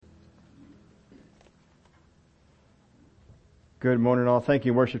Good morning all. Thank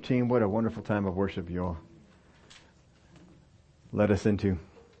you, worship team. What a wonderful time of worship you all led us into.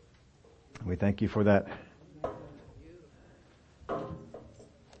 We thank you for that.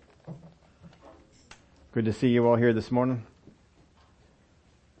 Good to see you all here this morning.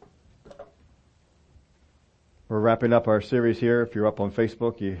 We're wrapping up our series here. If you're up on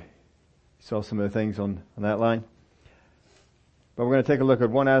Facebook, you saw some of the things on that line. But we're going to take a look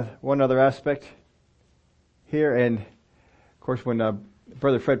at one other aspect here. And of course, when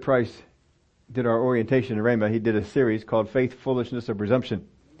Brother Fred Price did our orientation in Rainbow, he did a series called Faith, Foolishness, or Presumption.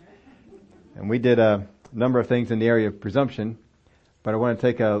 And we did a number of things in the area of presumption, but I want to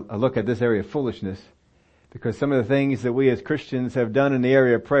take a look at this area of foolishness, because some of the things that we as Christians have done in the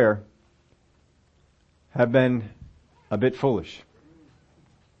area of prayer have been a bit foolish.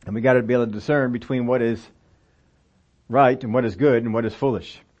 And we got to be able to discern between what is right and what is good and what is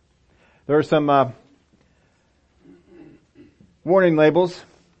foolish. There are some warning labels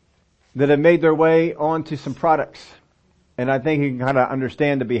that have made their way onto some products. And I think you can kind of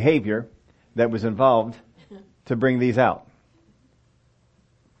understand the behavior that was involved to bring these out.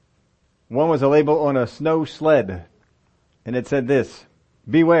 One was a label on a snow sled, and it said this: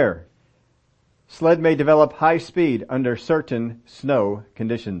 beware, sled may develop high speed under certain snow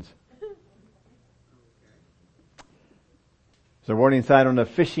conditions. There's a warning sign on a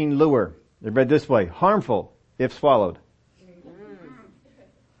fishing lure. It read this way: harmful if swallowed.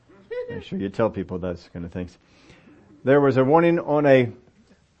 Make sure you tell people those kind of things. There was a warning on a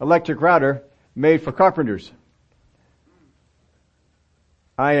electric router made for carpenters.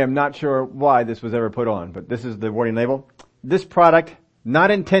 I am not sure why this was ever put on, but this is the warning label. This product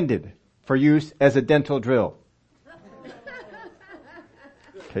not intended for use as a dental drill.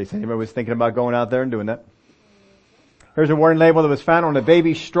 In case anybody was thinking about going out there and doing that. Here's a warning label that was found on a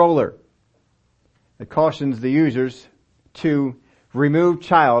baby stroller. It cautions the users to remove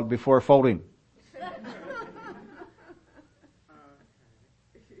child before folding.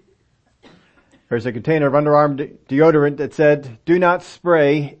 There's a container of underarm deodorant that said, do not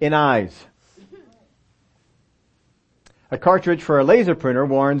spray in eyes. A cartridge for a laser printer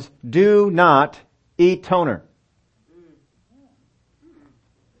warns, do not eat toner.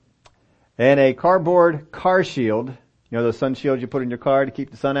 And a cardboard car shield, you know those sun shields you put in your car to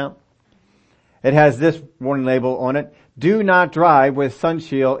keep the sun out? It has this warning label on it: do not drive with sun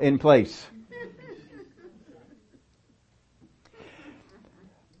shield in place.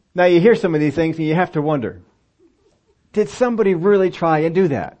 Now you hear some of these things and you have to wonder, did somebody really try and do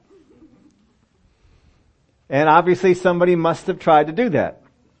that? And obviously somebody must have tried to do that.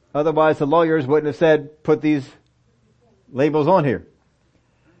 Otherwise the lawyers wouldn't have said, put these labels on here.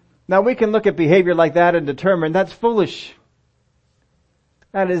 Now we can look at behavior like that and determine that's foolish.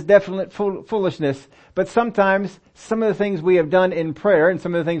 That is definite foolishness. But sometimes some of the things we have done in prayer and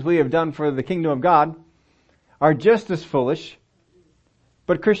some of the things we have done for the kingdom of God are just as foolish,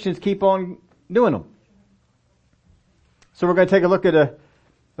 but Christians keep on doing them. So we're going to take a look at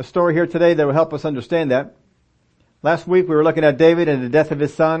a story here today that will help us understand that. Last week we were looking at David and the death of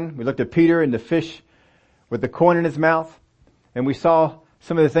his son. We looked at Peter and the fish with the coin in his mouth. And we saw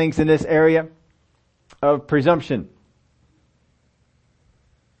some of the things in this area of presumption.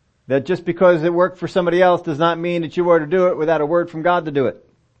 That just because it worked for somebody else does not mean that you were to do it without a word from God to do it.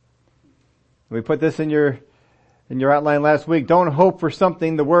 We put this in your outline last week. Don't hope for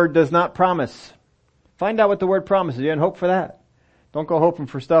something the word does not promise. Find out what the word promises you and hope for that. Don't go hoping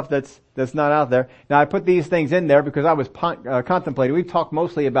for stuff that's not out there. Now I put these things in there because I was contemplating. We've talked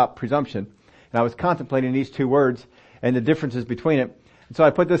mostly about presumption, and I was contemplating these two words and the differences between it. And so I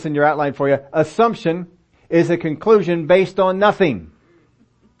put this in your outline for you. Assumption is a conclusion based on nothing.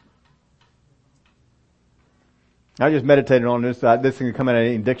 I just meditated on this. This can come in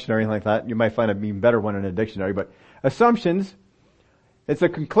any dictionary or anything like that. You might find an even better one in a dictionary. But assumptions, it's a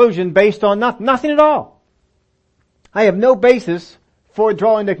conclusion based on nothing at all. I have no basis for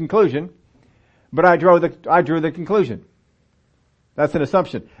drawing the conclusion, but I drew the conclusion. That's an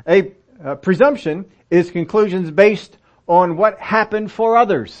assumption. A presumption is conclusions based on what happened for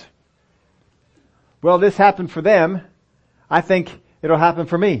others. Well, this happened for them. I think it'll happen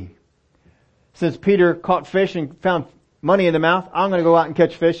for me. Since Peter caught fish and found money in the mouth, I'm going to go out and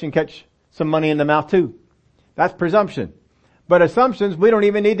catch fish and catch some money in the mouth too. That's presumption. But assumptions, we don't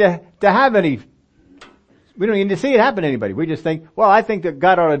even need to have any. We don't need to see it happen to anybody. We just think, well, I think that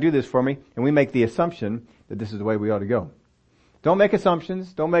God ought to do this for me. And we make the assumption that this is the way we ought to go. Don't make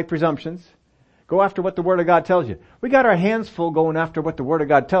assumptions. Don't make presumptions. Go after what the Word of God tells you. We got our hands full going after what the Word of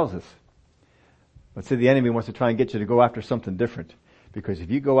God tells us. But see, the enemy wants to try and get you to go after something different. Because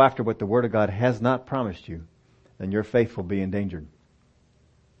if you go after what the Word of God has not promised you, then your faith will be endangered.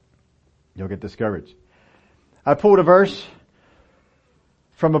 You'll get discouraged. I pulled a verse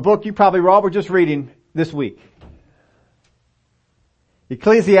from a book you probably all were just reading this week.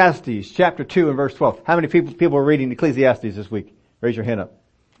 Ecclesiastes chapter 2 and verse 12. How many people are reading Ecclesiastes this week? Raise your hand up.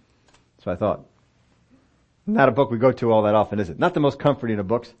 That's what I thought. Not a book we go to all that often, is it? Not the most comforting of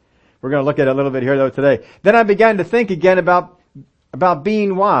books. We're going to look at it a little bit here though today. Then I began to think again about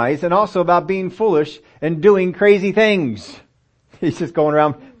being wise and also about being foolish and doing crazy things. He's just going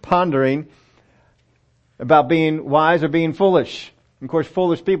around pondering about being wise or being foolish. Of course,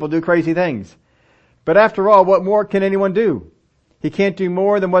 foolish people do crazy things. But after all, what more can anyone do? He can't do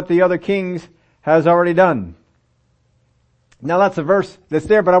more than what the other kings has already done. Now that's a verse that's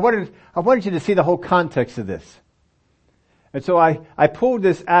there, but I wanted you to see the whole context of this. And so I pulled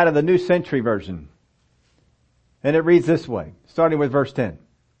this out of the New Century Version. And it reads this way, starting with verse 10.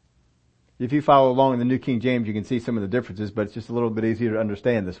 If you follow along in the New King James, you can see some of the differences, but it's just a little bit easier to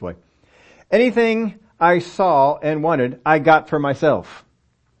understand this way. Anything I saw and wanted, I got for myself.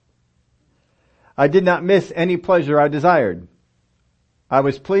 I did not miss any pleasure I desired. I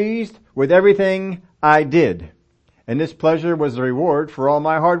was pleased with everything I did, and this pleasure was the reward for all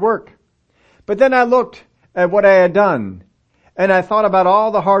my hard work. But then I looked at what I had done, and I thought about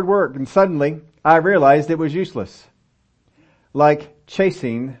all the hard work, and suddenly I realized it was useless, like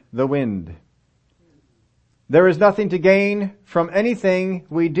chasing the wind. There is nothing to gain from anything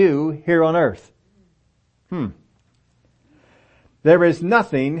we do here on earth. There is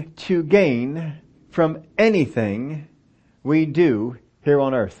nothing to gain from anything we do here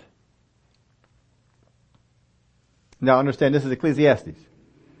on earth. Now understand, this is Ecclesiastes.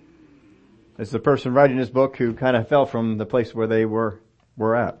 This is the person writing this book who kind of fell from the place where they were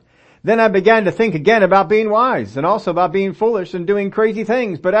at. Then I began to think again about being wise and also about being foolish and doing crazy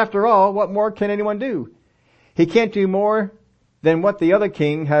things. But after all, what more can anyone do? He can't do more than what the other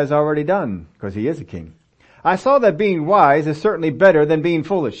king has already done, because he is a king. I saw that being wise is certainly better than being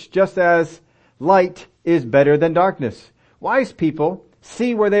foolish, just as light is better than darkness. Wise people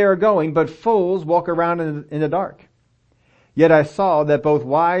see where they are going, but fools walk around in the dark. Yet I saw that both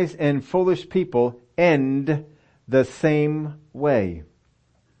wise and foolish people end the same way.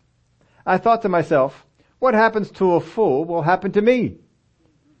 I thought to myself, what happens to a fool will happen to me.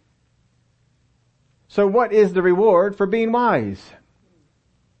 So what is the reward for being wise?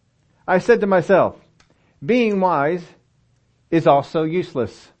 I said to myself, being wise is also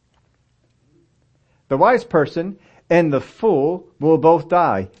useless. The wise person and the fool will both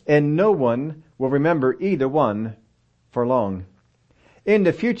die, and no one will remember either one for long. In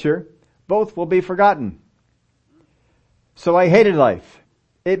the future, both will be forgotten. So I hated life.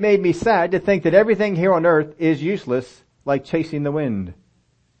 It made me sad to think that everything here on earth is useless, like chasing the wind.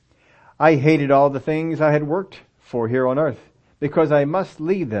 I hated all the things I had worked for here on earth, because I must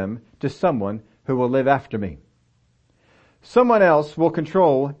leave them to someone who will live after me. Someone else will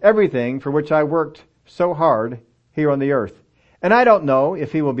control everything for which I worked so hard here on the earth, and I don't know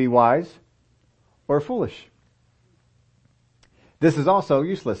if he will be wise or foolish. This is also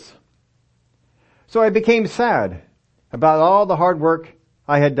useless. So I became sad about all the hard work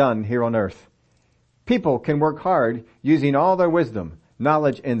I had done here on earth. People can work hard using all their wisdom,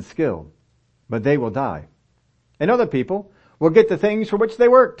 knowledge, and skill, but they will die. And other people will get the things for which they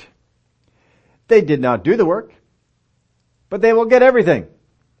worked. They did not do the work, but they will get everything.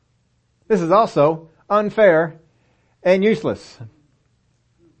 This is also unfair and useless.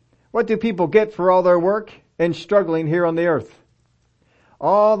 What do people get for all their work and struggling here on the earth?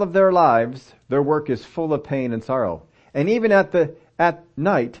 All of their lives, their work is full of pain and sorrow. And even at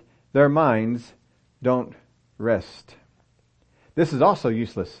night, their minds don't rest. This is also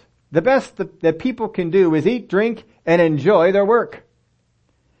useless. The best that people can do is eat, drink, and enjoy their work.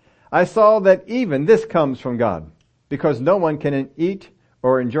 I saw that even this comes from God, because no one can eat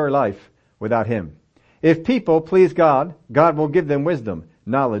or enjoy life without Him. If people please God, God will give them wisdom,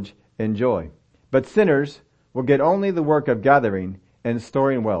 knowledge, and joy. But sinners will get only the work of gathering and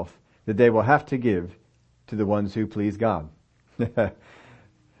storing wealth that they will have to give to the ones who please God.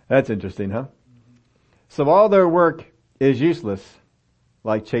 That's interesting, huh? So all their work is useless,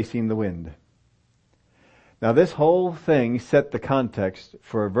 like chasing the wind. Now this whole thing set the context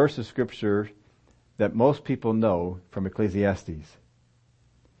for a verse of scripture that most people know from Ecclesiastes.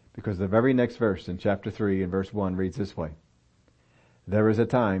 Because the very next verse in chapter 3 and verse 1 reads this way. There is a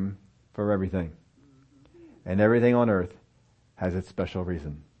time for everything, and everything on earth has its special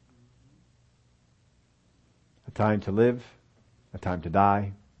reason. A time to live, a time to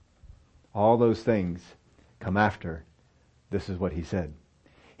die. All those things come after. This is what he said.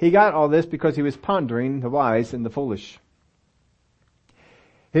 He got all this because he was pondering the wise and the foolish.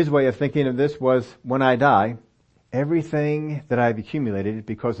 His way of thinking of this was, when I die, everything that I've accumulated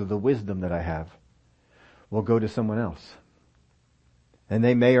because of the wisdom that I have will go to someone else. And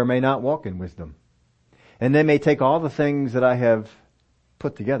they may or may not walk in wisdom. And they may take all the things that I have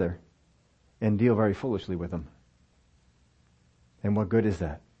put together and deal very foolishly with them. And what good is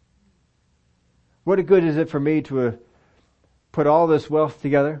that? What good is it for me to put all this wealth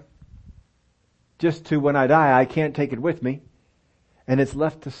together just to, when I die, I can't take it with me and it's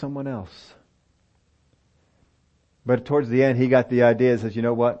left to someone else? But towards the end, he got the idea, says, you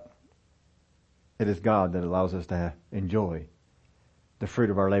know what? It is God that allows us to enjoy the fruit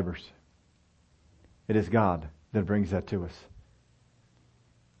of our labors. It is God that brings that to us.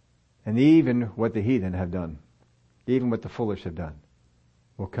 And even what the heathen have done, even what the foolish have done,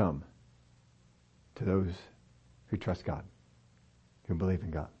 will come to those who trust God, who believe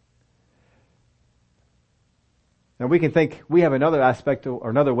in God. Now we can think, we have another aspect or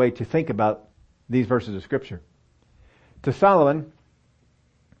another way to think about these verses of Scripture. To Solomon,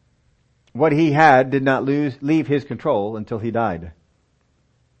 what he had did not leave his control until he died.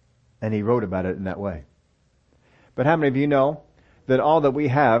 And he wrote about it in that way. But how many of you know that all that we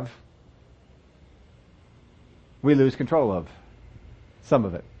have, we lose control of? Some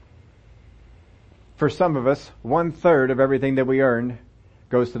of it. For some of us, 1/3 of everything that we earn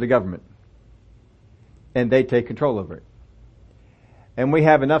goes to the government. And they take control over it. And we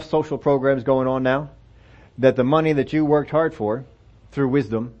have enough social programs going on now that the money that you worked hard for through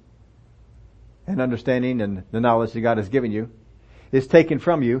wisdom and understanding and the knowledge that God has given you is taken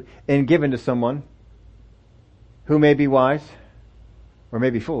from you and given to someone who may be wise or may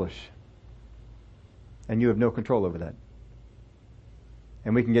be foolish. And you have no control over that.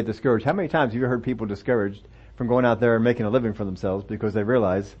 And we can get discouraged. How many times have you heard people discouraged from going out there and making a living for themselves because they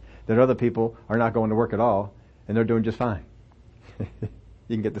realize that other people are not going to work at all and they're doing just fine?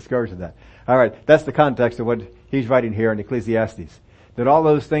 You can get discouraged with that. Alright, that's the context of what he's writing here in Ecclesiastes. That all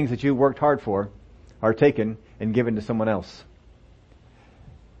those things that you worked hard for are taken and given to someone else.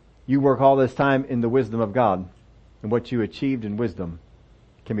 You work all this time in the wisdom of God, and what you achieved in wisdom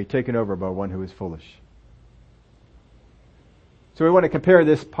can be taken over by one who is foolish. So we want to compare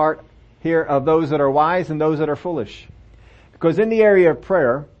this part here of those that are wise and those that are foolish. Because in the area of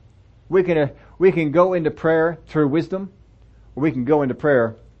prayer, we can go into prayer through wisdom, or we can go into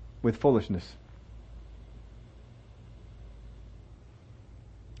prayer with foolishness.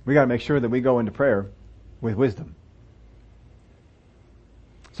 We got to make sure that we go into prayer with wisdom.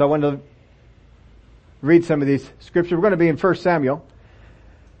 So I want to read some of these scriptures. We're going to be in 1 Samuel.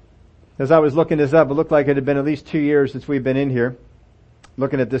 As I was looking this up, it looked like it had been at least 2 years since we've been in here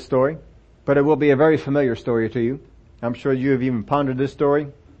looking at this story. But it will be a very familiar story to you. I'm sure you have even pondered this story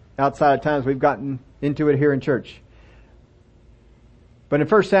outside of times we've gotten into it here in church. But in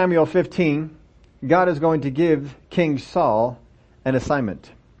 1 Samuel 15, God is going to give King Saul an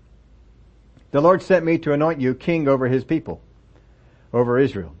assignment. The Lord sent me to anoint you king over his people, over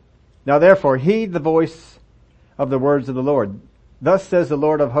Israel. Now therefore heed the voice of the words of the Lord. Thus says the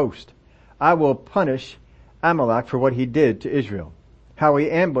Lord of hosts, I will punish Amalek for what he did to Israel, how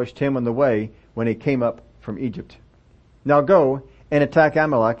he ambushed him on the way when he came up from Egypt. Now go and attack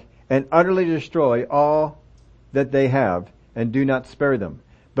Amalek and utterly destroy all that they have, and do not spare them,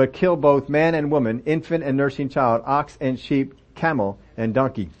 but kill both man and woman, infant and nursing child, ox and sheep, camel and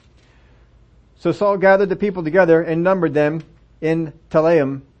donkey. So Saul gathered the people together and numbered them in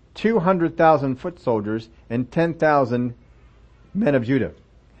Telaim 200,000 foot soldiers and 10,000 men of Judah.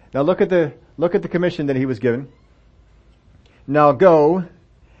 Now look at the commission that he was given. Now go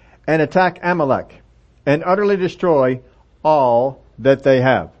and attack Amalek and utterly destroy all that they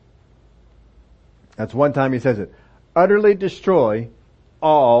have. That's one time he says it. Utterly destroy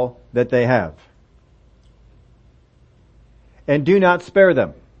all that they have. And do not spare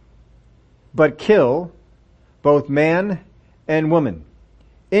them, but kill both man and woman,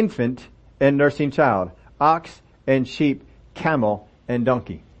 infant and nursing child, ox and sheep, camel and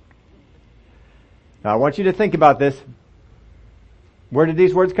donkey. Now I want you to think about this. Where did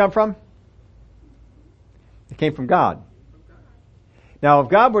these words come from? They came from God. Now if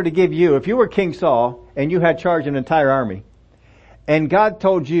God were to give you, if you were King Saul and you had charge of an entire army, and God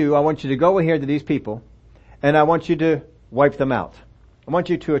told you, I want you to go here to these people and I want you to wipe them out. I want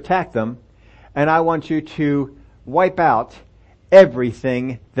you to attack them and I want you to wipe out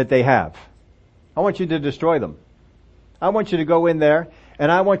everything that they have. I want you to destroy them. I want you to go in there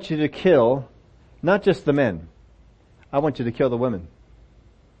and I want you to kill not just the men. I want you to kill the women.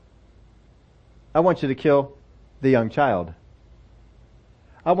 I want you to kill the young child.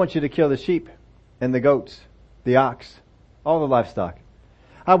 I want you to kill the sheep and the goats, the ox, all the livestock.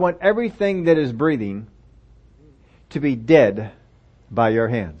 I want everything that is breathing to be dead by your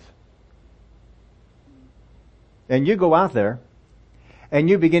hands. And you go out there and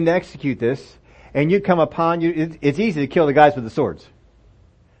you begin to execute this, and you come upon you. It's easy to kill the guys with the swords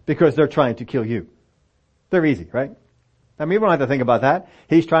because they're trying to kill you. They're easy, right? I mean, we don't have to think about that.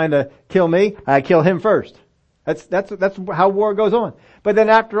 He's trying to kill me. I kill him first. That's how war goes on. But then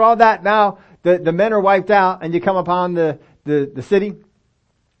after all that, now the men are wiped out, and you come upon the city,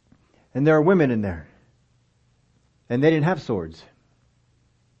 and there are women in there, and they didn't have swords.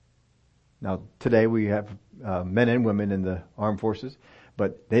 Now today we have men and women in the armed forces,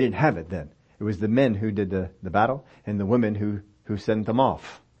 but they didn't have it then. It was the men who did the battle, and the women who sent them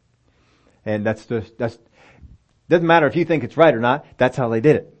off. And that's doesn't matter if you think it's right or not. That's how they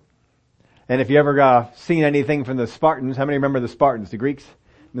did it. And if you ever seen anything from the Spartans, how many remember the Spartans, the Greeks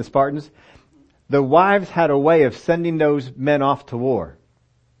and the Spartans? The wives had a way of sending those men off to war,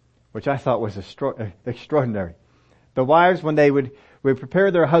 which I thought was extraordinary. The wives, when they would prepare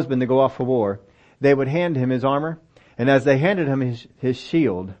their husband to go off for war, they would hand him his armor, and as they handed him his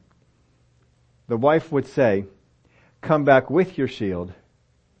shield, the wife would say, "Come back with your shield,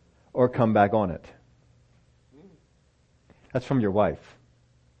 or come back on it." That's from your wife.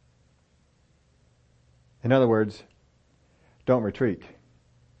 In other words, don't retreat.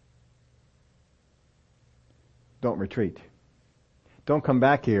 Don't retreat. Don't come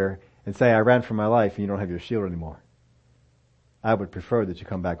back here and say, "I ran for my life," and you don't have your shield anymore. I would prefer that you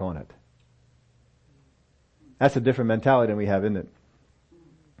come back on it. That's a different mentality than we have, isn't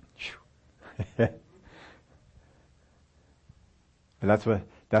it? But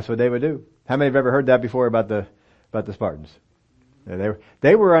that's what they would do. How many have ever heard that before about the Spartans?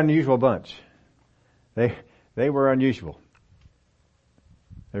 They were an unusual bunch. They were unusual.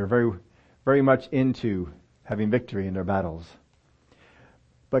 They were very, very much into having victory in their battles.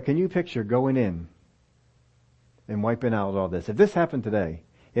 But can you picture going in and wiping out all this? If this happened today,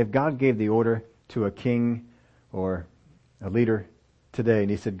 if God gave the order to a king or a leader today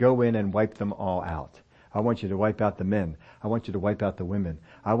and he said, "Go in and wipe them all out. I want you to wipe out the men. I want you to wipe out the women.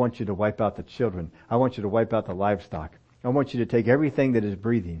 I want you to wipe out the children. I want you to wipe out the livestock. I want you to take everything that is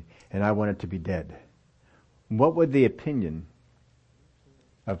breathing and I want it to be dead." What would the opinion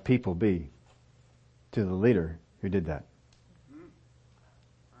of people be to the leader who did that?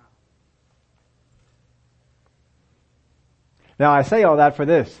 Now I say all that for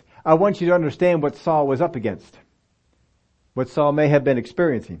this. I want you to understand what Saul was up against. What Saul may have been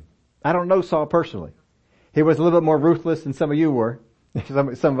experiencing. I don't know Saul personally. He was a little bit more ruthless than some of you were. Some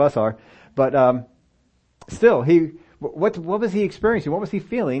of us are. But still, what was he experiencing? What was he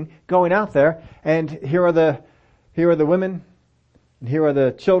feeling going out there? And here are the women, and here are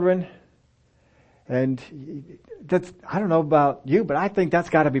the children. And I don't know about you, but I think that's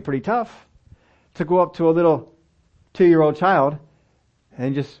got to be pretty tough to go up to a little 2-year-old child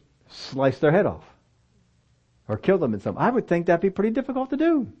and just slice their head off or kill them in some. I would think that'd be pretty difficult to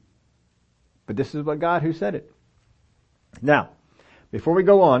do. But this is what God who said it. Now, before we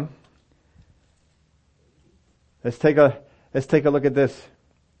go on, let's take a look at this.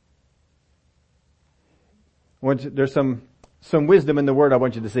 There's some wisdom in the word I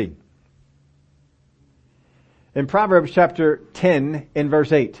want you to see. In Proverbs chapter 10 in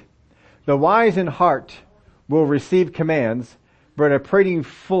verse 8, "The wise in heart will receive commands, but a prating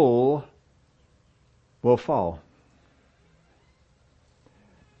fool will fall."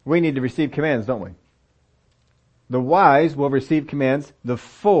 We need to receive commands, don't we? The wise will receive commands. The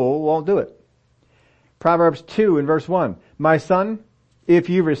fool won't do it. Proverbs 2 in verse 1. "My son, if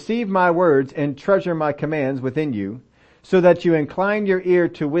you receive my words and treasure my commands within you, so that you incline your ear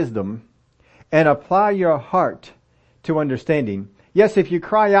to wisdom and apply your heart to understanding. Yes, if you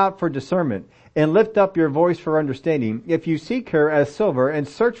cry out for discernment and lift up your voice for understanding, if you seek her as silver and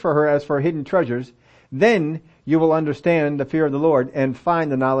search for her as for hidden treasures, then you will understand the fear of the Lord and find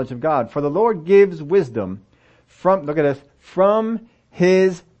the knowledge of God. For the Lord gives wisdom. Look at this, from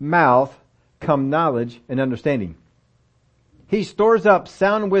his mouth come knowledge and understanding. He stores up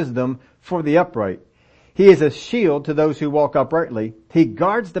sound wisdom for the upright. He is a shield to those who walk uprightly. He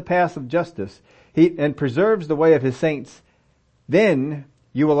guards the paths of justice and preserves the way of his saints. Then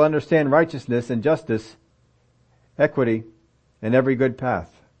you will understand righteousness and justice, equity, and every good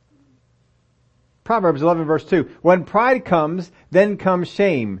path." Proverbs 11 verse 2. "When pride comes, then comes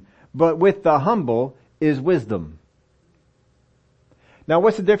shame, but with the humble is wisdom." Now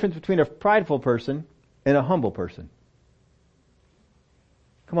what's the difference between a prideful person and a humble person?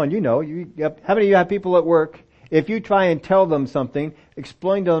 Come on, you know. How many of you have people at work if you try and tell them something,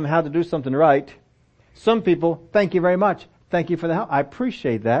 explain to them how to do something right, some people, thank you very much. Thank you for the help. I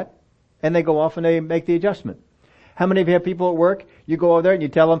appreciate that. And they go off and they make the adjustment. How many of you have people at work? You go over there and you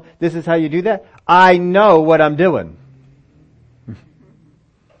tell them, this is how you do that. I know what I'm doing.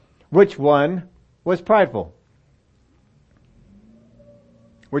 Which one was prideful?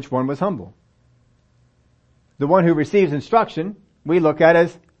 Which one was humble? The one who receives instruction, we look at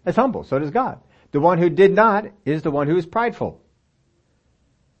as humble. So does God. The one who did not is the one who is prideful.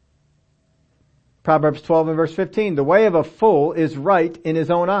 Proverbs 12 and verse 15. The way of a fool is right in his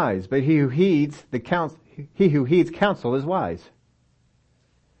own eyes, but he who heeds counsel is wise.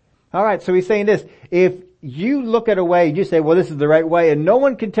 Alright, so he's saying this. If you look at a way and you say, well, this is the right way, and no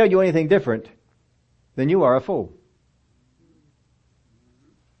one can tell you anything different, then you are a fool.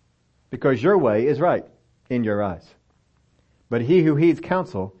 Because your way is right in your eyes. But he who heeds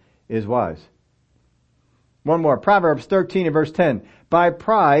counsel is wise. One more. Proverbs 13 and verse 10. By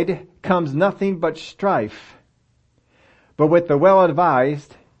pride comes nothing but strife, but with the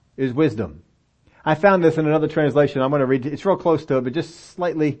well-advised is wisdom. I found this in another translation. I'm going to read it. It's real close to it, but just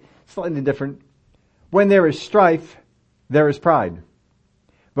slightly different. When there is strife, there is pride,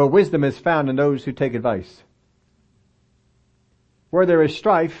 but wisdom is found in those who take advice. Where there is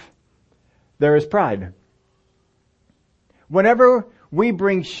strife, there is pride. Whenever we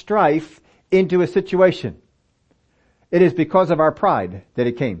bring strife into a situation, it is because of our pride that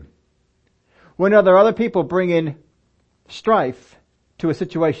it came. When other people bring in strife to a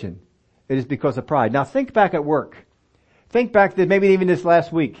situation, it is because of pride. Now think back at work. Think back to maybe even this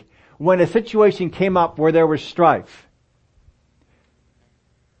last week when a situation came up where there was strife.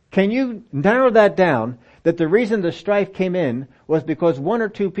 Can you narrow that down that the reason the strife came in was because one or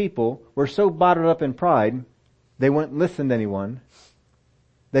two people were so bottled up in pride, they wouldn't listen to anyone.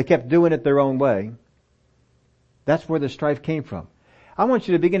 They kept doing it their own way. That's where the strife came from. I want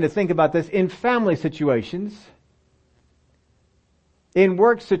you to begin to think about this in family situations, in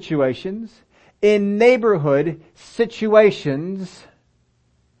work situations, in neighborhood situations.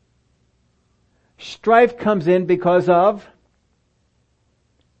 Strife comes in because of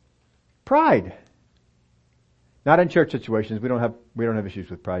pride. Not in church situations. We don't have issues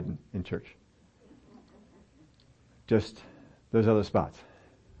with pride in church. Just those other spots.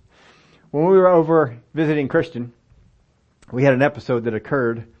 When we were over visiting Christian, we had an episode that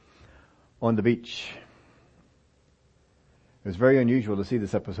occurred on the beach. It was very unusual to see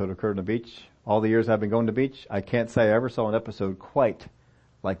this episode occur on the beach. All the years I've been going to the beach, I can't say I ever saw an episode quite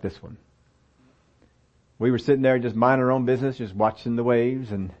like this one. We were sitting there just minding our own business, just watching the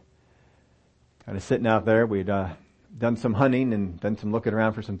waves and kind of sitting out there. We'd done some hunting and done some looking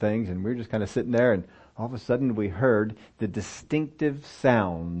around for some things, and we were just kind of sitting there, and all of a sudden we heard the distinctive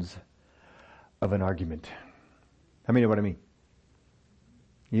sounds of an argument. How many know what I mean?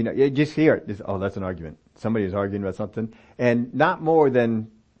 You know, you just hear it. Oh, that's an argument. Somebody is arguing about something. And not more than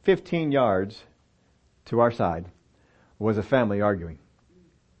 15 yards to our side was a family arguing.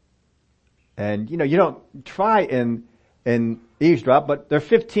 And, you know, you don't try and eavesdrop, but they're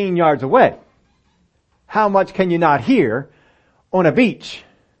 15 yards away. How much can you not hear on a beach?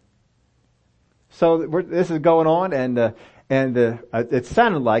 So this is going on, and it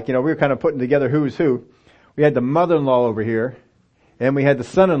sounded like, you know, we were kind of putting together who's who. We had the mother-in-law over here, and we had the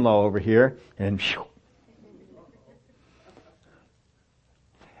son-in-law over here, and phew.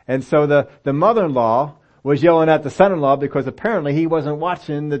 And so the mother-in-law was yelling at the son-in-law because apparently he wasn't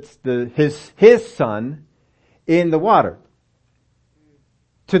watching his son in the water.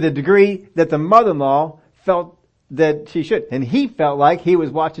 To the degree that the mother-in-law felt that she should. And he felt like he was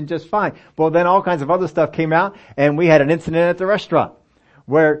watching just fine. Well, then all kinds of other stuff came out, and we had an incident at the restaurant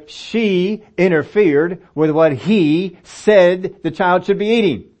where she interfered with what he said the child should be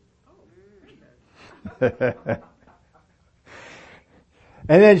eating.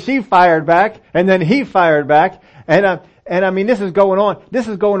 And then she fired back, and then he fired back, and I mean, this is going on. This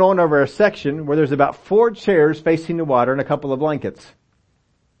is going on over a section where there's about 4 chairs facing the water and a couple of blankets.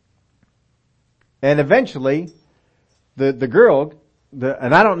 And eventually, the girl,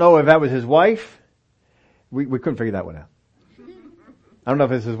 and I don't know if that was his wife. We couldn't figure that one out. I don't know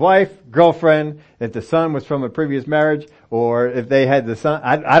if it's his wife, girlfriend, if the son was from a previous marriage, or if they had the son.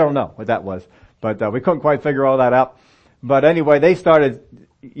 I don't know what that was. But we couldn't quite figure all that out. But anyway, they started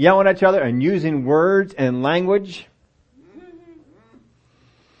yelling at each other and using words and language.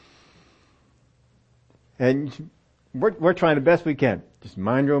 And we're trying the best we can. Just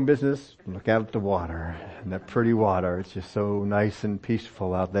mind your own business, look out at the water, and that pretty water. It's just so nice and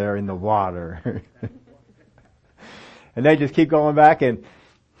peaceful out there in the water. And they just keep going back, and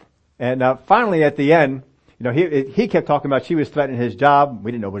finally at the end, he kept talking about she was threatening his job.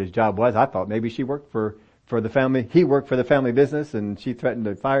 We didn't know what his job was. I thought maybe she worked for the family. He worked for the family business and she threatened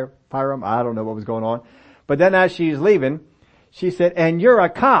to fire him. I don't know what was going on. But then as she's leaving, she said, "And you're a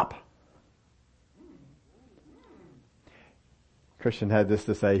cop." Christian had this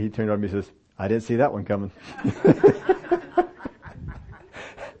to say. He turned on me and says, "I didn't see that one coming."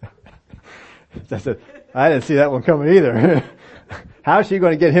 I said, "I didn't see that one coming either." How is she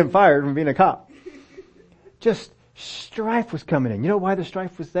going to get him fired from being a cop? Just strife was coming in. You know why the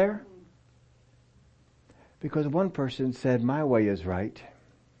strife was there? Because one person said, "My way is right."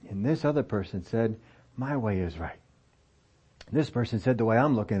 And this other person said, "My way is right." This person said, "The way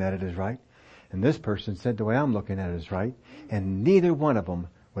I'm looking at it is right." And this person said, "The way I'm looking at it is right." And neither one of them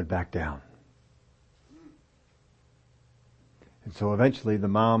would back down. And so eventually the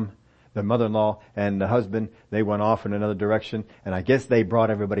mother-in-law and the husband, they went off in another direction. And I guess they brought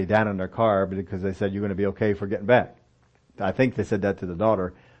everybody down in their car because they said, "You're going to be okay for getting back." I think they said that to the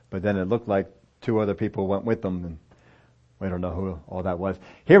daughter, but then it looked like two other people went with them, and we don't know who all that was.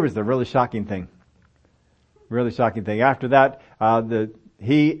 Here was the really shocking thing. Really shocking thing. After that,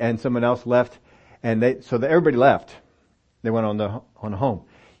 he and someone else left, and everybody left. They went on home.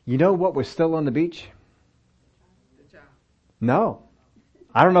 You know what was still on the beach? The child. No.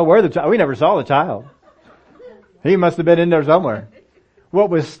 I don't know where we never saw the child. He must have been in there somewhere. What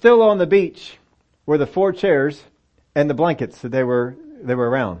was still on the beach were the 4 chairs and the blankets that they were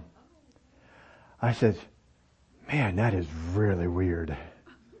around. I said, "Man, that is really weird."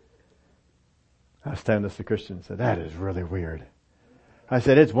 I was telling this to Christian. I said, "That is really weird." I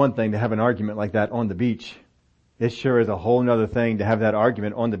said, "It's one thing to have an argument like that on the beach. It sure is a whole nother thing to have that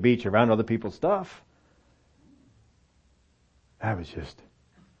argument on the beach around other people's stuff." That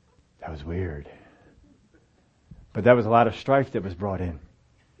was weird. But that was a lot of strife that was brought in.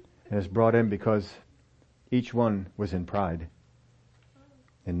 And it's brought in because each one was in pride.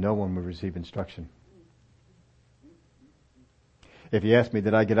 And no one would receive instruction. If you asked me,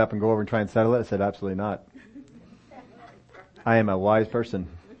 did I get up and go over and try and settle it? I said, absolutely not. I am a wise person.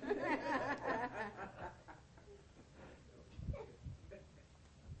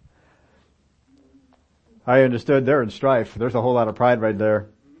 I understood they're in strife. There's a whole lot of pride right there.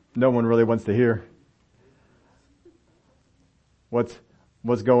 No one really wants to hear what's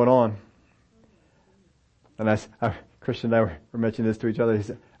going on. And Christian and I were mentioning this to each other.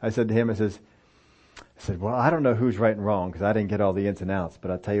 I said to him, I said, "Well, I don't know who's right and wrong because I didn't get all the ins and outs.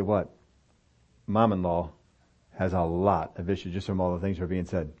 But I'll tell you what, Mom-in-law has a lot of issues just from all the things that are being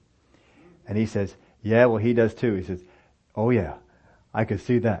said." And he says, "Yeah, well, he does too." He says, "Oh yeah, I could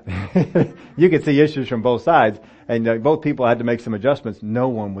see that." You could see issues from both sides, and both people had to make some adjustments. No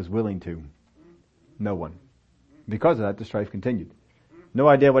one was willing to. No one. Because of that, the strife continued. No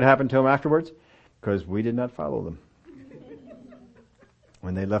idea what happened to them afterwards, because we did not follow them.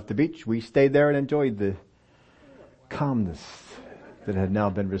 When they left the beach, we stayed there and enjoyed the calmness that had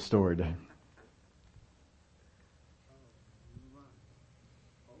now been restored.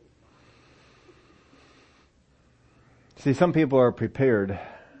 See, some people are prepared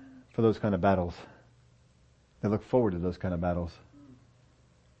for those kind of battles. They look forward to those kind of battles.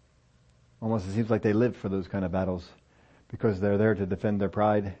 Almost it seems like they live for those kind of battles because they're there to defend their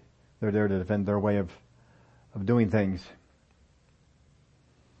pride. They're there to defend their way of doing things.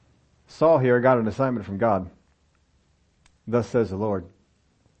 Saul here got an assignment from God. Thus says the Lord.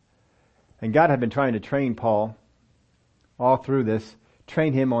 And God had been trying to train Paul all through this,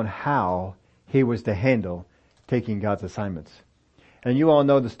 train him on how he was to handle taking God's assignments. And you all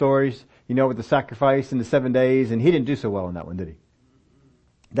know the stories, with the sacrifice and the 7 days, and he didn't do so well in that one, did he?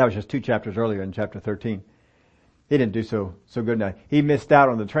 That was just 2 chapters earlier in chapter 13. He didn't do so good now. He missed out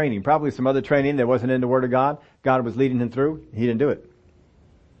on the training. Probably some other training that wasn't in the Word of God. God was leading him through. He didn't do it.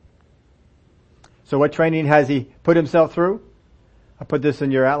 So what training has he put himself through? I'll put this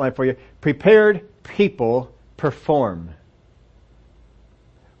in your outline for you. Prepared people perform.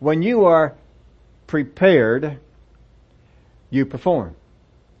 When you are prepared, you perform.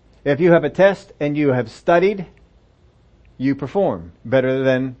 If you have a test and you have studied, you perform better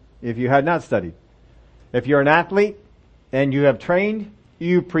than if you had not studied. If you're an athlete and you have trained,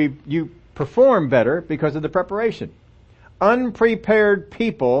 you perform better because of the preparation. Unprepared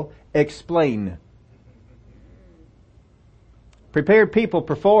people explain. Prepared people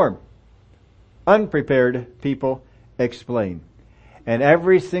perform. Unprepared people explain. And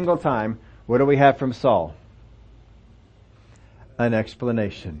every single time, what do we have from Saul? An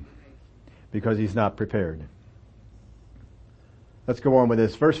explanation. Because he's not prepared. Let's go on with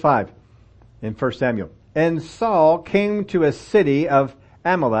this. Verse 5 in 1 Samuel. And Saul came to a city of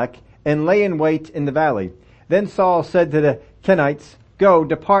Amalek and lay in wait in the valley. Then Saul said to the Kenites, Go,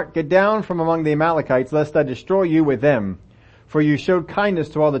 depart, get down from among the Amalekites, lest I destroy you with them. For you showed kindness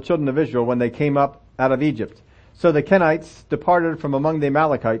to all the children of Israel when they came up out of Egypt. So the Kenites departed from among the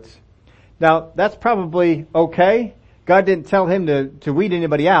Amalekites. Now, that's probably okay. God didn't tell him to weed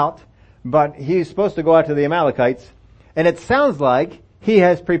anybody out, but he's supposed to go out to the Amalekites. And it sounds like he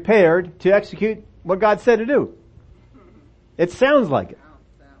has prepared to execute what God said to do. It sounds like it.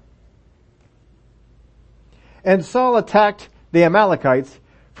 And Saul attacked the Amalekites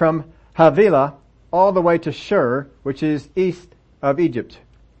from Havilah all the way to Shur, which is east of Egypt.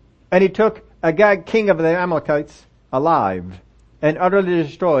 And he took Agag, king of the Amalekites, alive, and utterly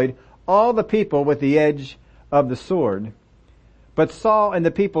destroyed all the people with the edge of the sword. But Saul and the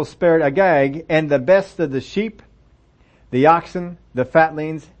people spared Agag and the best of the sheep, the oxen, the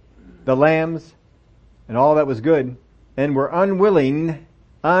fatlings, the lambs, and all that was good, and were unwilling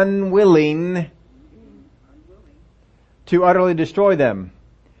to utterly destroy them.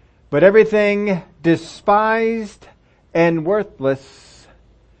 But everything despised and worthless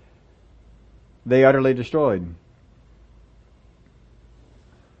they utterly destroyed.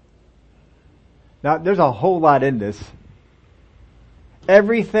 Now, there's a whole lot in this.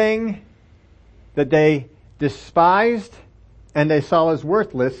 Everything that they despised and they saw as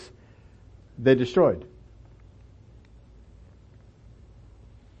worthless, they destroyed.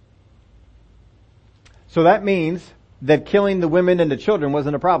 So that means that killing the women and the children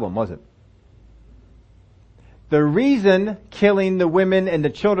wasn't a problem, was it? The reason killing the women and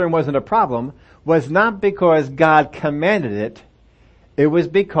the children wasn't a problem was not because God commanded it. It was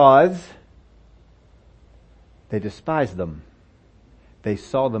because they despised them. They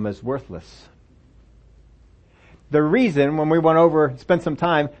saw them as worthless. The reason, when we spent some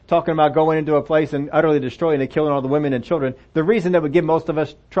time talking about going into a place and utterly destroying and killing all the women and children, the reason that would give most of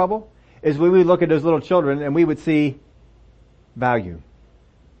us trouble is we would look at those little children and we would see value.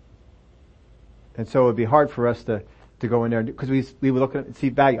 And so it would be hard for us to go in there because we would look at and see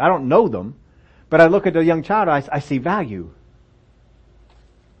value. I don't know them, but I look at the young child, I see value.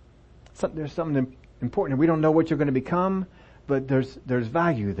 There's something important. We don't know what you're going to become, but there's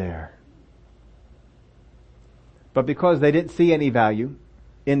value there. But because they didn't see any value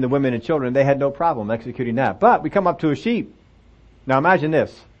in the women and children, they had no problem executing that. But we come up to a sheep. Now imagine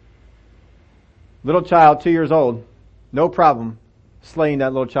this. Little child, 2 years old, no problem slaying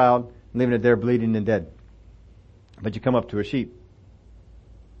that little child, leaving it there bleeding and dead. But you come up to a sheep.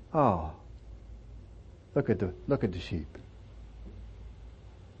 Oh, look at the sheep.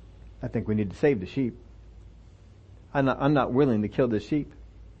 I think we need to save the sheep. I'm not willing to kill this sheep.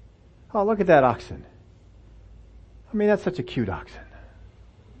 Oh, look at that oxen. I mean, that's such a cute oxen.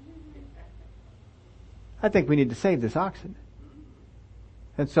 I think we need to save this oxen.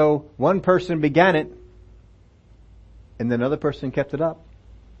 And so one person began it, and then another person kept it up.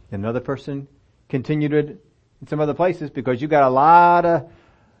 And another person continued it in some other places because you got a lot of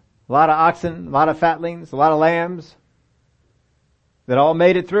oxen, a lot of fatlings, a lot of lambs that all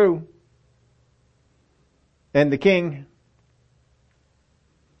made it through. And the king,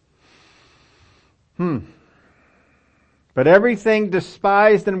 but everything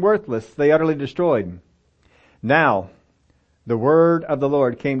despised and worthless they utterly destroyed. Now, the word of the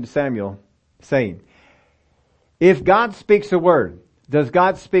Lord came to Samuel, saying, if God speaks a word, does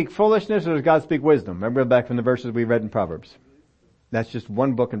God speak foolishness or does God speak wisdom? Remember back from the verses we read in Proverbs. That's just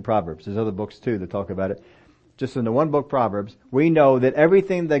one book in Proverbs. There's other books too that talk about it. Just in the one book, Proverbs, we know that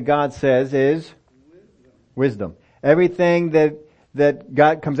everything that God says is wisdom. Everything that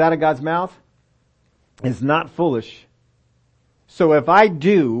God comes out of God's mouth is not foolish. So if I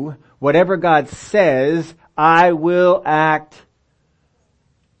do whatever God says, I will act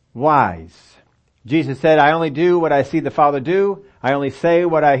wise. Jesus said, I only do what I see the Father do. I only say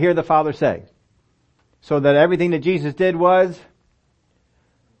what I hear the Father say. So that everything that Jesus did was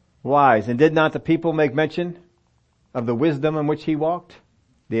wise. And did not the people make mention of the wisdom in which he walked?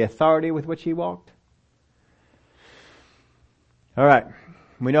 The authority with which he walked? All right.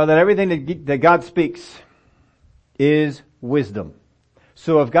 We know that everything that God speaks is wisdom.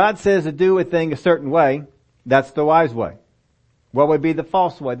 So if God says to do a thing a certain way, that's the wise way. What would be the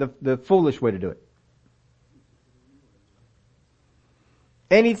false way, the foolish way to do it?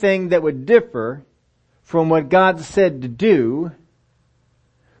 Anything that would differ from what God said to do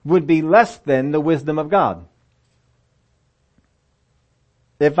would be less than the wisdom of God.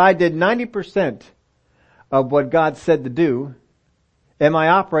 If I did 90% of what God said to do, am I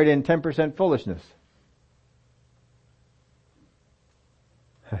operating in 10% foolishness?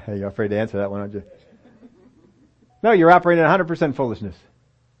 You're afraid to answer that one, aren't you? No, you're operating in 100% foolishness.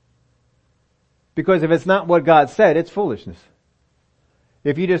 Because if it's not what God said, it's foolishness.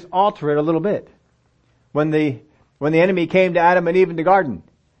 If you just alter it a little bit. When the enemy came to Adam and Eve in the garden,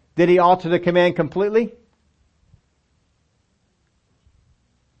 did he alter the command completely?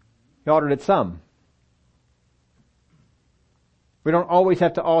 He altered it some. We don't always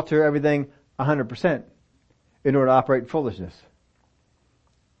have to alter everything 100% in order to operate in foolishness.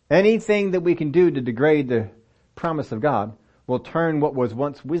 Anything that we can do to degrade the promise of God will turn what was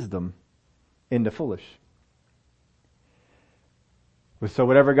once wisdom into foolish. So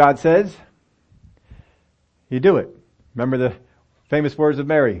whatever God says, you do it. Remember the famous words of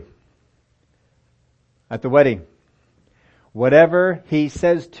Mary at the wedding. Whatever he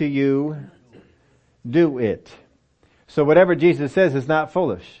says to you, do it. So whatever Jesus says is not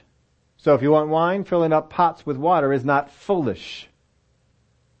foolish. So if you want wine, filling up pots with water is not foolish.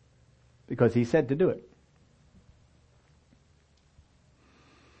 Because he said to do it.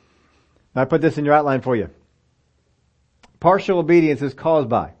 Now I put this in your outline for you. Partial obedience is caused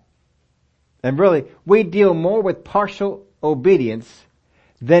by. And really, we deal more with partial obedience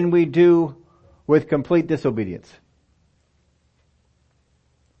than we do with complete disobedience.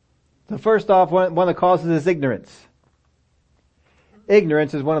 So first off, one of the causes is ignorance.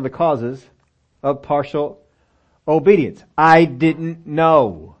 Ignorance is one of the causes of partial obedience. I didn't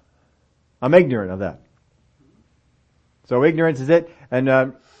know. I'm ignorant of that. So ignorance is it. And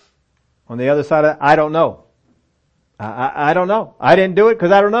on the other side of it, I don't know. I don't know. I didn't do it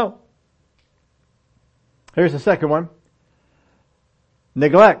because I don't know. Here's the second one.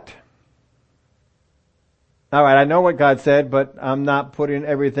 Neglect. Alright, I know what God said, but I'm not putting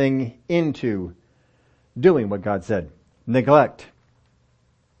everything into doing what God said. Neglect.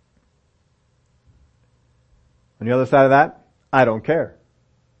 On the other side of that, I don't care.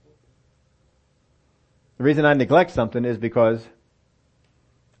 The reason I neglect something is because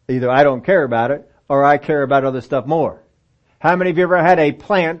either I don't care about it or I care about other stuff more. How many of you ever had a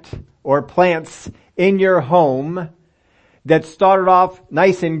plant or plants in your home that started off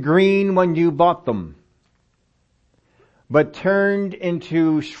nice and green when you bought them, but turned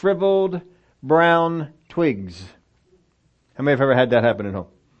into shriveled brown twigs? How many have ever had that happen at home?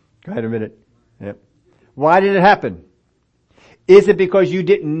 Go ahead a minute. Yep. Why did it happen? Is it because you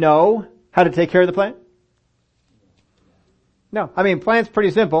didn't know how to take care of the plant? No. I mean, plant's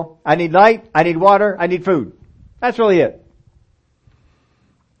pretty simple. I need light, I need water, I need food. That's really it.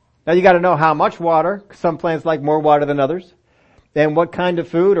 Now you gotta know how much water. Some plants like more water than others. And what kind of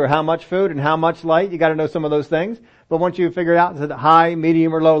food or how much food and how much light. You gotta know some of those things. But once you figure it out, is it high,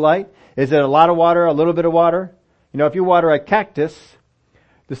 medium, or low light? Is it a lot of water, a little bit of water? You know, if you water a cactus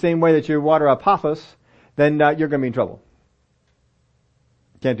the same way that you water a pothos, then you're gonna be in trouble.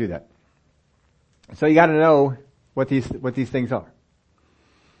 Can't do that. So you gotta know what these things are.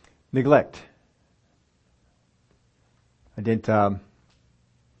 Neglect. I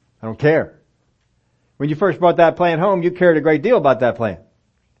don't care. When you first brought that plant home, you cared a great deal about that plant.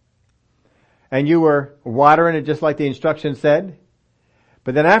 And you were watering it just like the instructions said.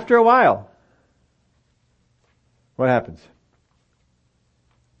 But then after a while, what happens?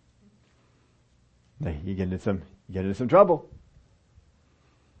 You get into some trouble.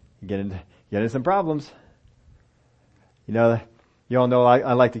 You get into some problems. You know, you all know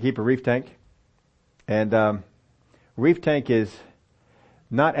I like to keep a reef tank. And reef tank is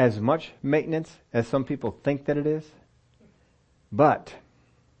not as much maintenance as some people think that it is. But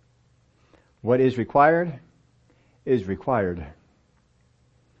what is required is required.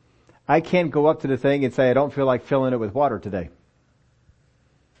 I can't go up to the thing and say, I don't feel like filling it with water today.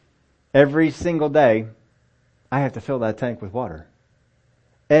 Every single day, I have to fill that tank with water.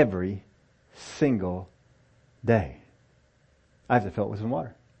 Every single day. I have to fill it with some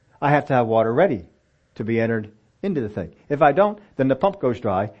water. I have to have water ready to be entered into the thing. If I don't, then the pump goes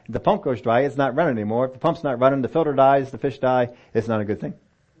dry. If the pump goes dry, it's not running anymore. If the pump's not running, the filter dies, the fish die. It's not a good thing.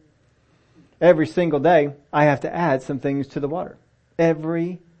 Every single day, I have to add some things to the water.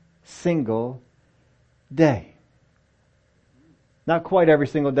 Every single day. Not quite every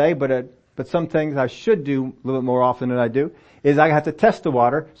single day, but some things I should do a little bit more often than I do, is I have to test the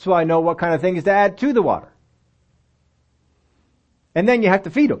water so I know what kind of things to add to the water. And then you have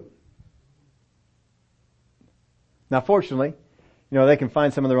to feed them. Now fortunately, you know, they can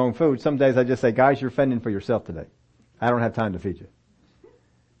find some of their own food. Some days I just say, guys, you're fending for yourself today. I don't have time to feed you.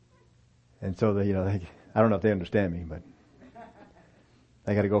 And so I don't know if they understand me, but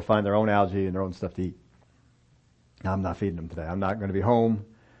they gotta go find their own algae and their own stuff to eat. Now, I'm not feeding them today. I'm not going to be home,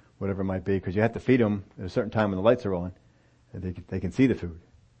 whatever it might be, because you have to feed them at a certain time when the lights are on, and they can see the food.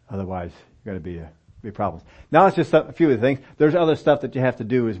 Otherwise, you're going to be be problems. Now it's just a few of the things. There's other stuff that you have to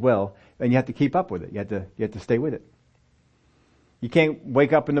do as well, and you have to keep up with it. You have to stay with it. You can't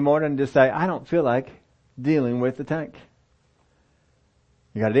wake up in the morning and just say, I don't feel like dealing with the tank.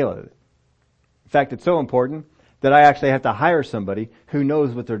 You gotta deal with it. In fact, it's so important that I actually have to hire somebody who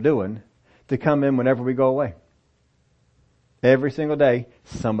knows what they're doing to come in whenever we go away. Every single day,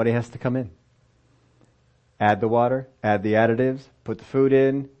 somebody has to come in. Add the water, add the additives, put the food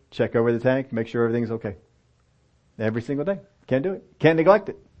in, check over the tank, make sure everything's okay. Every single day. Can't do it. Can't neglect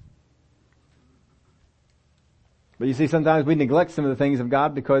it. But you see, sometimes we neglect some of the things of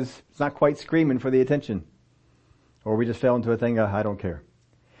God because it's not quite screaming for the attention. Or we just fell into a thing of, I don't care.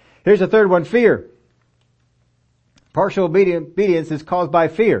 Here's the third one, fear. Partial obedience is caused by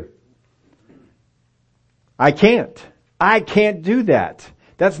fear. I can't do that.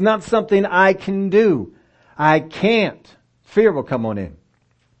 That's not something I can do. I can't. Fear will come on in.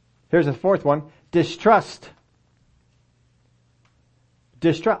 Here's the fourth one, distrust.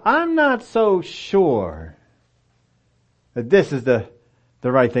 I'm not so sure that this is the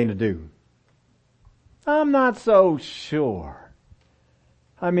right thing to do. I'm not so sure.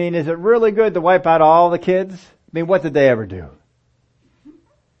 I mean, is it really good to wipe out all the kids? I mean, what did they ever do?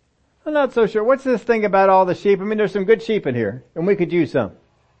 I'm not so sure. What's this thing about all the sheep? I mean, there's some good sheep in here, and we could use some.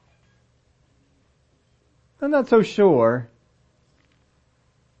 I'm not so sure.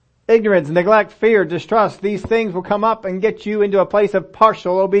 Ignorance, neglect, fear, distrust, these things will come up and get you into a place of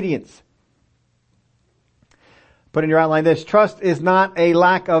partial obedience. Put in your outline this, trust is not a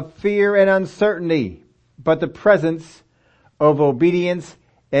lack of fear and uncertainty, but the presence of obedience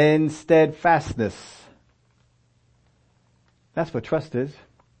and steadfastness. That's what trust is.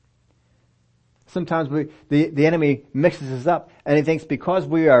 Sometimes the enemy mixes us up and he thinks because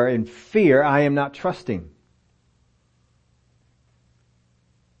we are in fear, I am not trusting.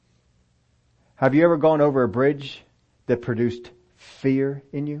 Have you ever gone over a bridge that produced fear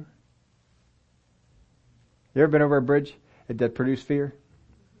in you? You ever been over a bridge that produced fear?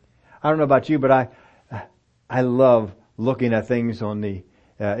 I don't know about you, but I love looking at things on the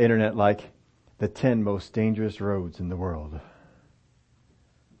internet like the 10 most dangerous roads in the world.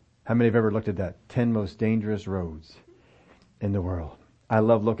 How many have ever looked at that? 10 most dangerous roads in the world. I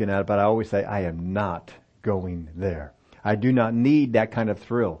love looking at it, but I always say I am not going there. I do not need that kind of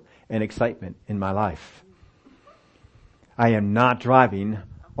thrill and excitement in my life. I am not driving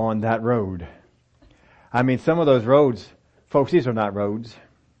on that road. I mean, some of those roads, folks, these are not roads.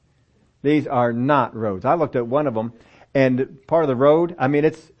 These are not roads. I looked at one of them, and part of the road, I mean,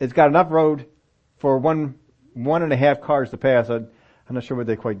 it's got enough road for one and a half cars to pass. I'm not sure what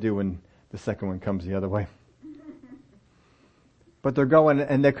they quite do when the second one comes the other way. But they're going,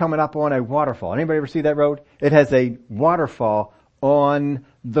 and they're coming up on a waterfall. Anybody ever see that road? It has a waterfall on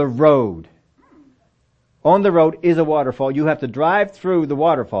the road. On the road is a waterfall. You have to drive through the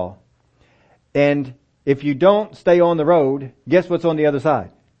waterfall. And if you don't stay on the road, guess what's on the other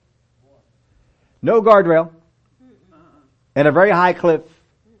side? No guardrail. And a very high cliff,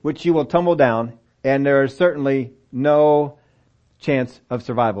 which you will tumble down. And there is certainly no chance of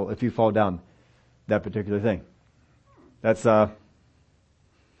survival if you fall down that particular thing. That's not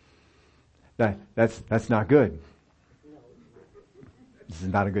good. This is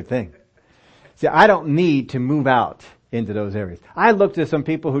not a good thing. See, I don't need to move out into those areas. I looked at some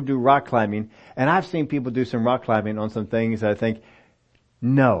people who do rock climbing, and I've seen people do some rock climbing on some things that I think,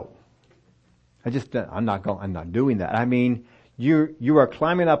 no. I'm not doing that. I mean, you are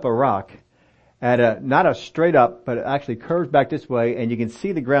climbing up a rock at not a straight up, but it actually curves back this way, and you can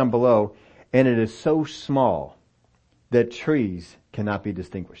see the ground below, and it is so small that trees cannot be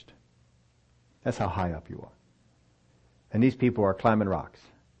distinguished. That's how high up you are. And these people are climbing rocks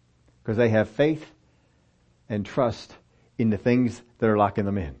because they have faith and trust in the things that are locking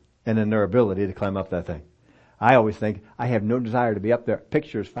them in and in their ability to climb up that thing. I always think I have no desire to be up there.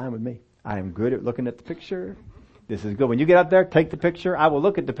 Picture is fine with me. I am good at looking at the picture. This is good. When you get up there, take the picture. I will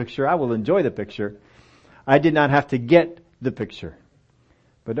look at the picture. I will enjoy the picture. I did not have to get the picture.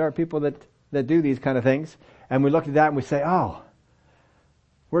 But there are people that do these kind of things, and we look at that and we say, oh,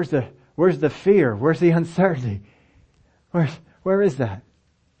 where's the fear? Where's the uncertainty? Where is that?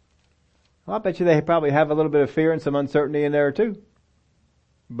 Well, I bet you they probably have a little bit of fear and some uncertainty in there too.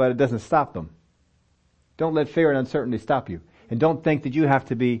 But it doesn't stop them. Don't let fear and uncertainty stop you. And don't think that you have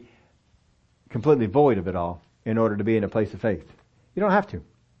to be completely void of it all in order to be in a place of faith. You don't have to.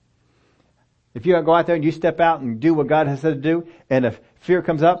 If you go out there and you step out and do what God has said to do, and if fear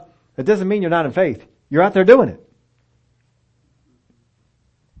comes up, it doesn't mean you're not in faith. You're out there doing it.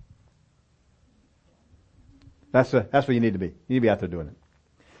 That's what you need to be. You need to be out there doing it.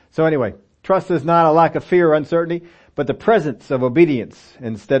 So anyway, Trust is not a lack of fear or uncertainty, but the presence of obedience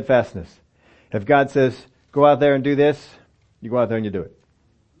and steadfastness. If God says, go out there and do this, you go out there and you do it.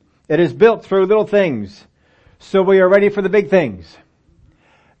 It is built through little things, so we are ready for the big things.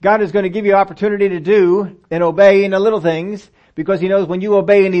 God is going to give you opportunity to do and obey in the little things, because He knows when you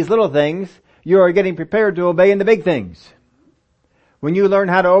obey in these little things, you are getting prepared to obey in the big things. When you learn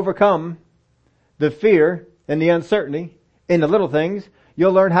how to overcome the fear and the uncertainty in the little things,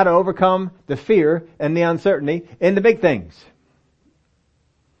 you'll learn how to overcome the fear and the uncertainty in the big things.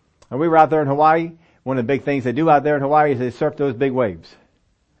 And we were out there in Hawaii. One of the big things they do out there in Hawaii is they surf those big waves.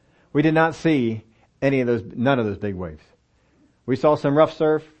 We did not see none of those big waves. We saw some rough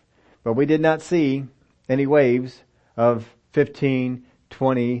surf, but we did not see any waves of 15,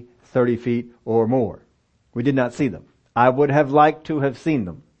 20, 30 feet or more. We did not see them. I would have liked to have seen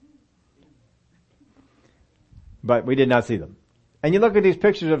them, but we did not see them. And you look at these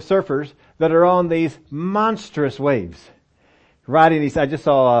pictures of surfers that are on these monstrous waves. Riding these, I just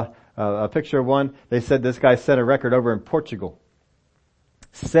saw a picture of one. They said this guy set a record over in Portugal.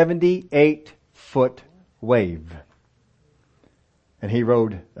 78-foot wave. And he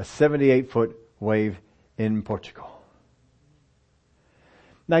rode a 78-foot wave in Portugal.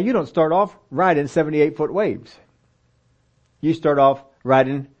 Now you don't start off riding 78-foot waves. You start off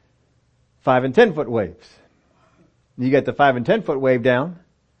riding 5 and 10-foot waves. You get the 5 and 10-foot wave down.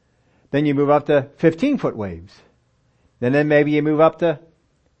 Then you move up to 15-foot waves. And then maybe you move up to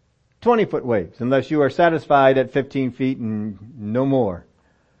 20-foot waves, unless you are satisfied at 15 feet and no more.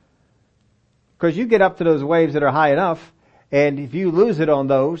 Because you get up to those waves that are high enough, and if you lose it on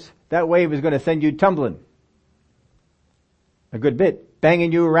those, that wave is going to send you tumbling a good bit,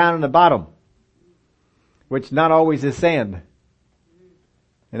 banging you around on the bottom, which not always is sand.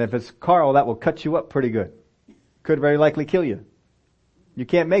 And if it's coral, that will cut you up pretty good. Could very likely kill you. You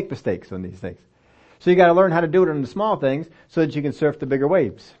can't make mistakes on these things. So you got to learn how to do it on the small things so that you can surf the bigger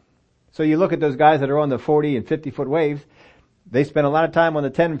waves. So you look at those guys that are on the 40 and 50 foot waves, they spend a lot of time on the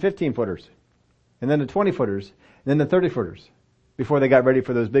 10 and 15 footers, and then the 20 footers, and then the 30 footers before they got ready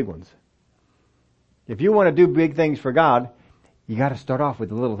for those big ones. If you want to do big things for God, you got to start off with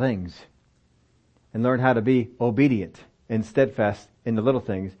the little things and learn how to be obedient and steadfast in the little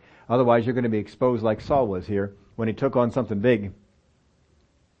things. Otherwise you're going to be exposed like Saul was here when he took on something big.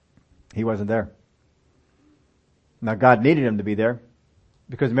 He wasn't there. Now God needed him to be there,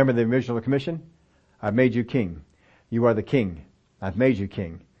 because remember the original commission? I've made you king. You are the king. I've made you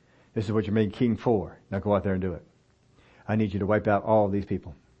king. This is what you're made king for. Now go out there and do it. I need you to wipe out all of these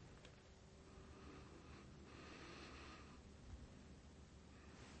people.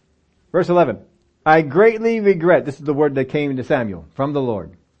 Verse 11. I greatly regret, this is the word that came to Samuel from the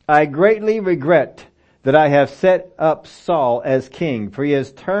Lord. I greatly regret that I have set up Saul as king, for he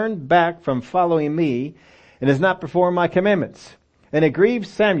has turned back from following me and has not performed my commandments. And it grieved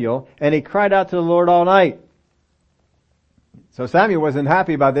Samuel, and he cried out to the Lord all night. So Samuel wasn't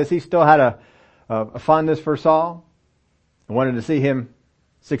happy about this. He still had a fondness for Saul and wanted to see him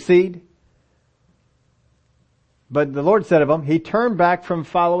succeed. But the Lord said of him, he turned back from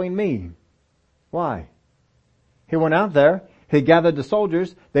following me. Why? He went out there, he gathered the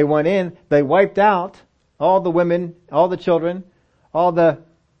soldiers, they went in, they wiped out all the women, all the children, all the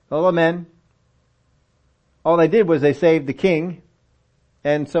men. All they did was they saved the king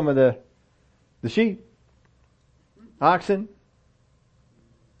and some of the sheep, oxen,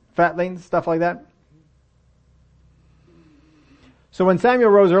 fatlings, stuff like that. So when Samuel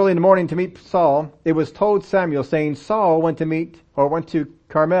rose early in the morning to meet Saul, it was told Samuel, saying, Saul went to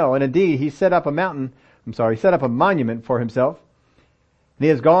Carmel, and indeed he set up a monument for himself. And he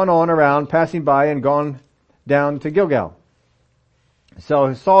has gone on around, passing by, and gone down to Gilgal.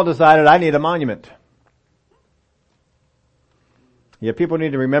 So Saul decided, I need a monument. Yeah, people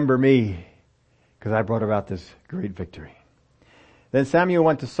need to remember me, because I brought about this great victory. Then Samuel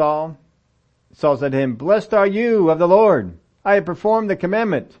went to Saul. Saul said to him, Blessed are you of the Lord. I have performed the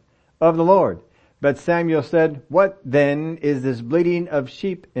commandment of the Lord. But Samuel said, What then is this bleating of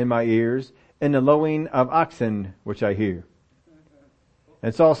sheep in my ears and the lowing of oxen which I hear?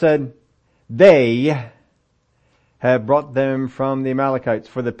 And Saul said, They have brought them from the Amalekites,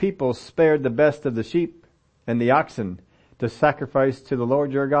 for the people spared the best of the sheep and the oxen to sacrifice to the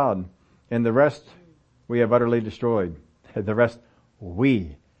Lord your God, and the rest we have utterly destroyed. The rest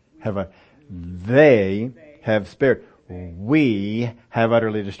they have spared. We have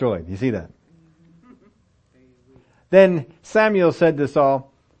utterly destroyed. You see that? Then Samuel said to Saul,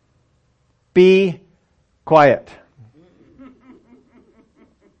 Be quiet.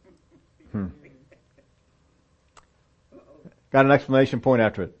 Got an exclamation point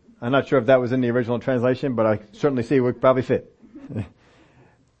after it. I'm not sure if that was in the original translation, but I certainly see it would probably fit.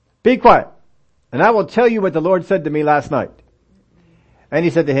 Be quiet, and I will tell you what the Lord said to me last night. And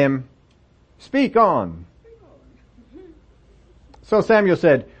he said to him, speak on. So Samuel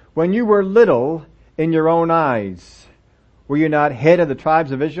said, when you were little in your own eyes, were you not head of the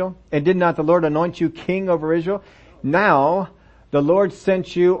tribes of Israel? And did not the Lord anoint you king over Israel? Now the Lord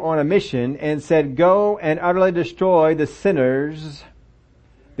sent you on a mission and said, go and utterly destroy the sinners,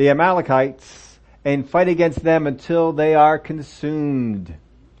 the Amalekites, and fight against them until they are consumed.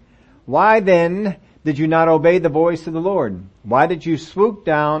 Why then did you not obey the voice of the Lord? Why did you swoop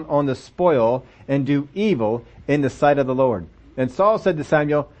down on the spoil and do evil in the sight of the Lord? And Saul said to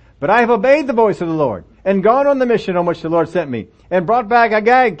Samuel, but I have obeyed the voice of the Lord and gone on the mission on which the Lord sent me and brought back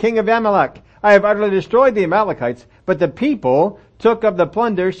Agag, king of Amalek. I have utterly destroyed the Amalekites, but the people took of the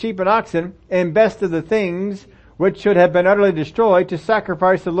plunder, sheep and oxen, and best of the things which should have been utterly destroyed to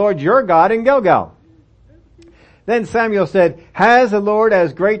sacrifice the Lord your God in Gilgal. Then Samuel said, has the Lord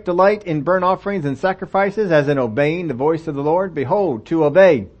as great delight in burnt offerings and sacrifices as in obeying the voice of the Lord? Behold, to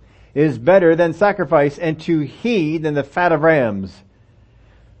obey is better than sacrifice, and to heed than the fat of rams.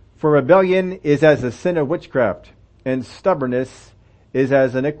 For rebellion is as the sin of witchcraft, and stubbornness is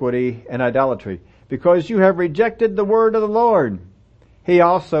as iniquity and idolatry. Because you have rejected the word of the Lord, he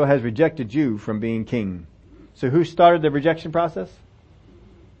also has rejected you from being king. So who started the rejection process?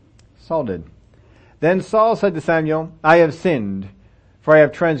 Saul did. Then Saul said to Samuel, I have sinned, for I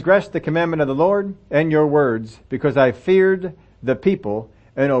have transgressed the commandment of the Lord and your words, because I feared the people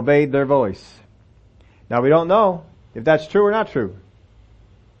and obeyed their voice. Now we don't know if that's true or not true,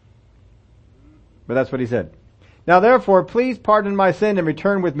 but that's what he said. Now therefore, please pardon my sin and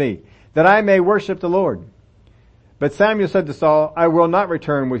return with me, that I may worship the Lord. But Samuel said to Saul, I will not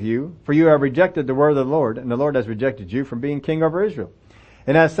return with you, for you have rejected the word of the Lord, and the Lord has rejected you from being king over Israel.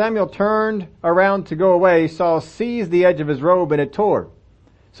 And as Samuel turned around to go away, Saul seized the edge of his robe, and it tore.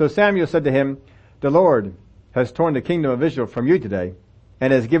 So Samuel said to him, the Lord has torn the kingdom of Israel from you today,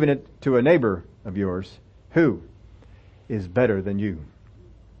 and has given it to a neighbor of yours, who is better than you.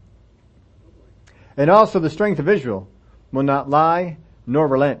 And also the strength of Israel will not lie nor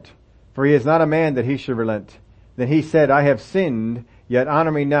relent, for he is not a man that he should relent. Then he said, I have sinned, yet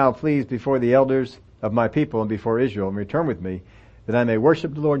honor me now, please, before the elders of my people and before Israel, and return with me, that I may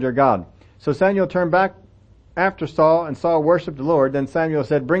worship the Lord your God. So Samuel turned back after Saul, and Saul worshipped the Lord. Then Samuel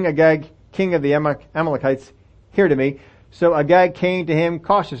said, bring Agag, king of the Amalekites, here to me. So Agag came to him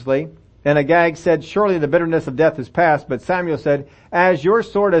cautiously, and Agag said, surely the bitterness of death is past. But Samuel said, as your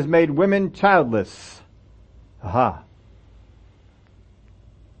sword has made women childless. Aha.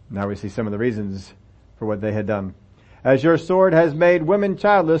 Now we see some of the reasons for what they had done. As your sword has made women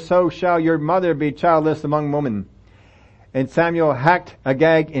childless, so shall your mother be childless among women. And Samuel hacked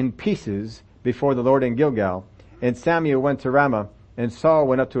Agag in pieces before the Lord in Gilgal. And Samuel went to Ramah, and Saul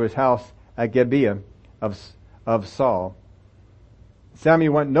went up to his house at Gibeah of Saul.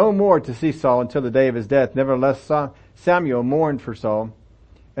 Samuel went no more to see Saul until the day of his death. Nevertheless, Samuel mourned for Saul,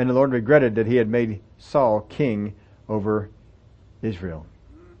 and the Lord regretted that he had made Saul king over Israel.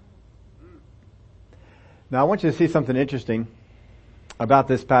 Now I want you to see something interesting about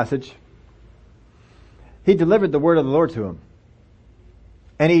this passage. He delivered the word of the Lord to him,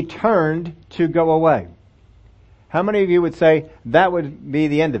 and he turned to go away. How many of you would say that would be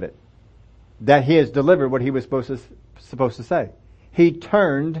the end of it? That he has delivered what he was supposed to say. He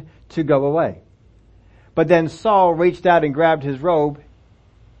turned to go away. But then Saul reached out and grabbed his robe,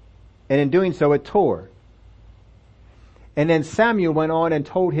 and in doing so it tore. And then Samuel went on and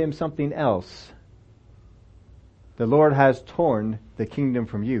told him something else. The Lord has torn the kingdom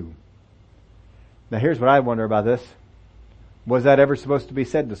from you. Now here's what I wonder about this. Was that ever supposed to be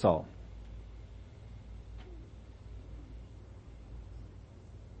said to Saul?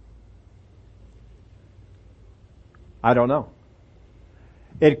 I don't know.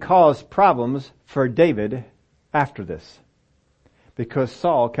 It caused problems for David after this, because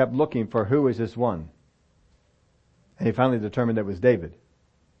Saul kept looking for who is this one. And he finally determined it was David.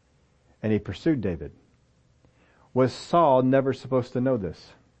 And he pursued David. Was Saul never supposed to know this?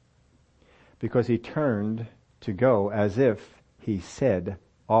 Because he turned to go as if he said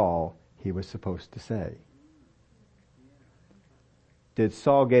all he was supposed to say. Did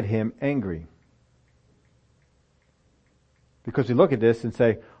Saul get him angry? Because we look at this and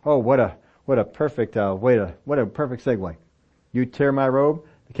say, oh, what a perfect what a perfect segue. You tear my robe,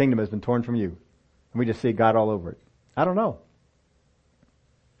 the kingdom has been torn from you. And we just see God all over it. I don't know.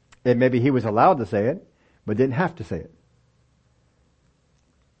 Maybe he was allowed to say it, but didn't have to say it.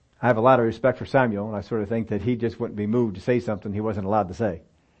 I have a lot of respect for Samuel, and I sort of think that he just wouldn't be moved to say something he wasn't allowed to say.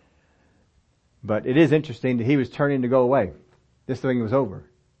 But it is interesting that he was turning to go away. This thing was over.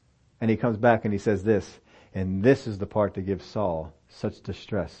 And he comes back and he says this, and this is the part that gives Saul such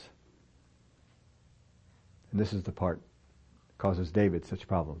distress. And this is the part that causes David such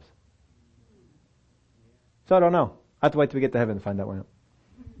problems. So I don't know. I have to wait till we get to heaven to find that one out.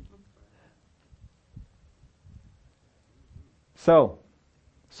 So,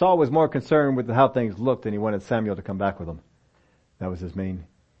 Saul was more concerned with how things looked than he wanted Samuel to come back with him. That was his main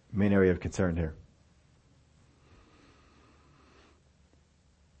area of concern here.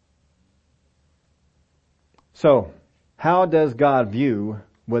 So, how does God view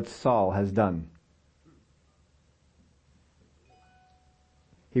what Saul has done?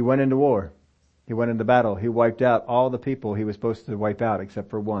 He went into war. He went into battle. He wiped out all the people he was supposed to wipe out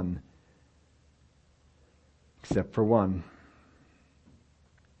except for one. Except for one.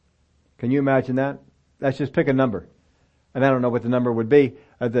 Can you imagine that? Let's just pick a number. And I don't know what the number would be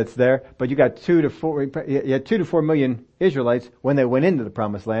that's there, but you got 2 to 4 million Israelites when they went into the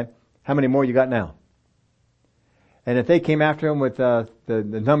promised land. How many more you got now? And if they came after him with the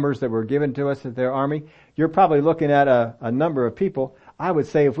numbers that were given to us at their army, you're probably looking at a number of people. I would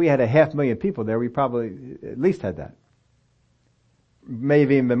say if we had 500,000 people there, we probably at least had that.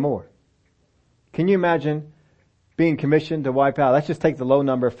 Maybe even more. Can you imagine being commissioned to wipe out? Let's just take the low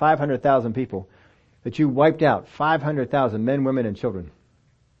number, 500,000 people. That you wiped out 500,000 men, women, and children.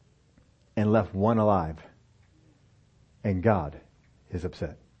 And left one alive. And God is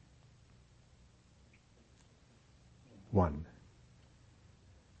upset. One.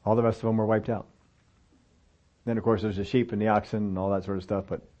 All the rest of them were wiped out. Then of course there's the sheep and the oxen and all that sort of stuff,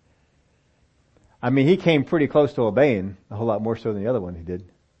 but I mean he came pretty close to obeying, a whole lot more so than the other one he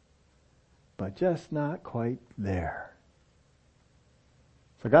did. But just not quite there.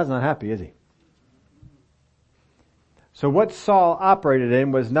 So God's not happy, is he? So what Saul operated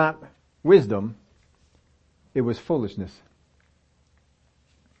in was not wisdom, it was foolishness.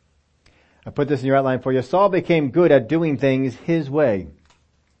 I put this in your outline for you. Saul became good at doing things his way.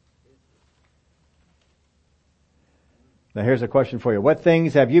 Now here's a question for you. What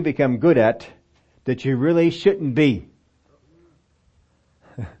things have you become good at that you really shouldn't be?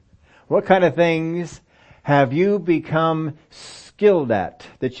 What kind of things have you become skilled at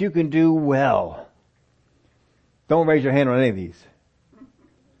that you can do well? Don't raise your hand on any of these.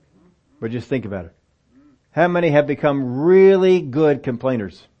 But just think about it. How many have become really good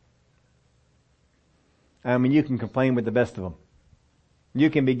complainers? I mean, you can complain with the best of them. You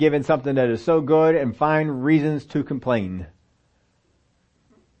can be given something that is so good and find reasons to complain.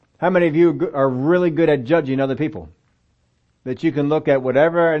 How many of you are really good at judging other people? That you can look at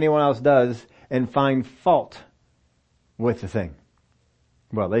whatever anyone else does and find fault with the thing.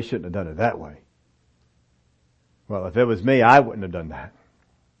 Well, they shouldn't have done it that way. Well, if it was me, I wouldn't have done that.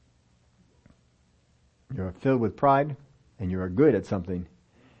 You're filled with pride and you are good at something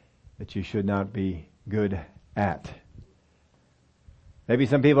that you should not be good at. Maybe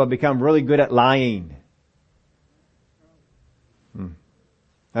some people have become really good at lying.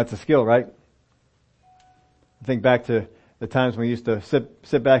 That's a skill, right? I think back to the times when we used to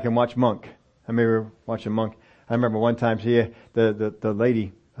sit back and watch Monk. I remember watching Monk. I remember one time the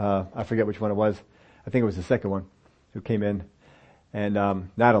lady, I forget which one it was. I think it was the second one who came in. And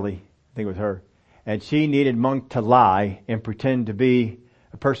Natalie, I think it was her. And she needed Monk to lie and pretend to be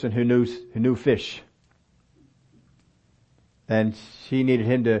a person who knew fish. And she needed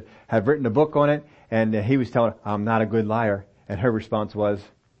him to have written a book on it, and he was telling her, I'm not a good liar. And her response was,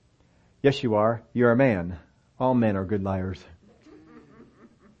 yes you are. You're a man. All men are good liars.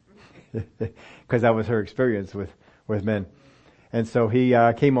 Because that was her experience with men. And so he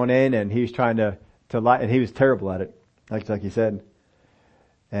came on in and he was trying to lie, and he was terrible at it, like he said.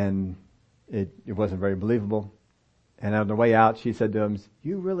 And it wasn't very believable. And on the way out, she said to him,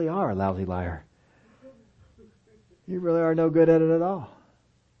 you really are a lousy liar. You really are no good at it at all.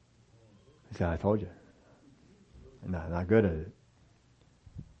 He said, I told you. I'm not good at it.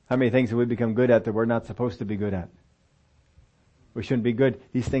 How many things have we become good at that we're not supposed to be good at? We shouldn't be good.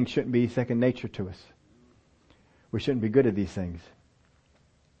 These things shouldn't be second nature to us. We shouldn't be good at these things.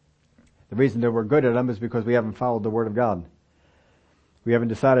 The reason that we're good at them is because we haven't followed the Word of God. We haven't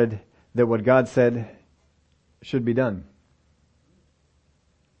decided that what God said should be done.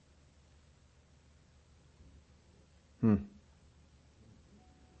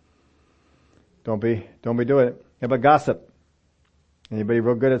 Don't be doing it. How about gossip? Anybody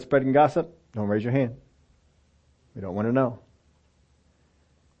real good at spreading gossip? Don't raise your hand. We don't want to know.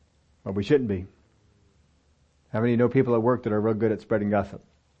 But we shouldn't be. How many know people at work that are real good at spreading gossip?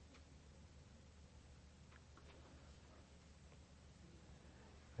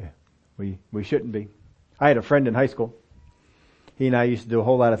 Yeah. We shouldn't be. I had a friend in high school. He and I used to do a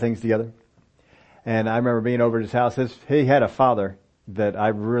whole lot of things together. And I remember being over at his house. He had a father that I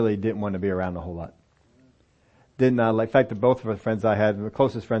really didn't want to be around a whole lot. Did not like, in fact, both of the friends I had, the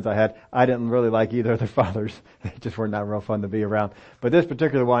closest friends I had, I didn't really like either of their fathers. They just were not real fun to be around. But this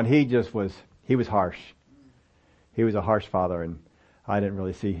particular one, he was harsh. He was a harsh father, and I didn't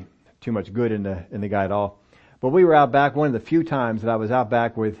really see too much good in the guy at all. But we were out back, one of the few times that I was out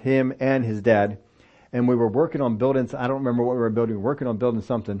back with him and his dad, and we were working on building, I don't remember what we were building, we were working on building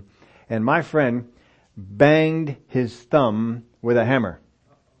something, and my friend banged his thumb with a hammer.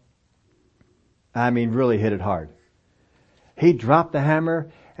 I mean, really hit it hard. He dropped the hammer,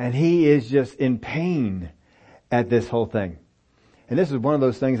 and he is just in pain at this whole thing. And this is one of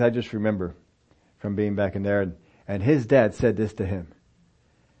those things I just remember from being back in there. And his dad said this to him.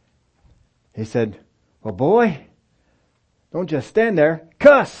 He said, "Well, boy, don't just stand there.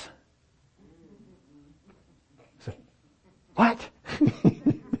 Cuss." I said, "What?"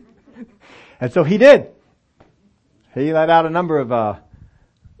 And so he did. He let out a number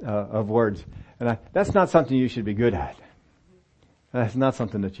of words. And that's not something you should be good at. That's not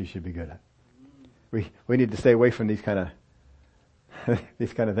something that you should be good at. We need to stay away from these kind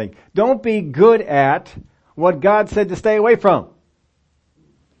of things. Don't be good at what God said to stay away from.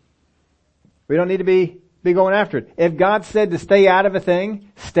 We don't need to be going after it. If God said to stay out of a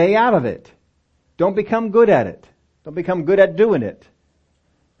thing, stay out of it. Don't become good at it. Don't become good at doing it.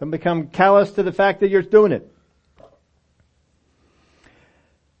 Don't become callous to the fact that you're doing it.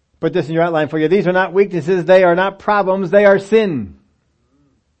 Put this in your outline for you. These are not weaknesses. They are not problems. They are sin.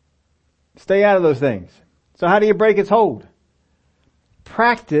 Stay out of those things. So how do you break its hold?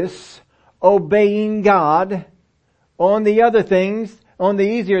 Practice obeying God on the other things, on the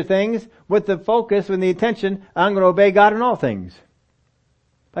easier things, with the focus and the intention, I'm going to obey God in all things.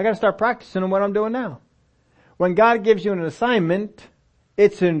 I got to start practicing on what I'm doing now. When God gives you an assignment,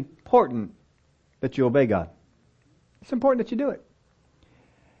 it's important that you obey God. It's important that you do it.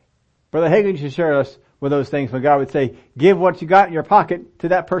 Brother Hagin should share us with those things when God would say, give what you got in your pocket to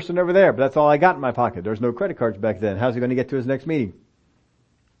that person over there. But that's all I got in my pocket. There's no credit cards back then. How's he going to get to his next meeting?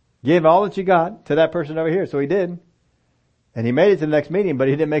 Give all that you got to that person over here. So he did. And he made it to the next meeting, but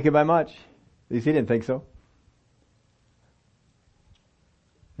he didn't make it by much. At least he didn't think so.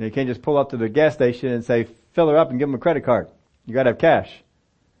 And you can't just pull up to the gas station and say, fill her up and give him a credit card. You got to have cash.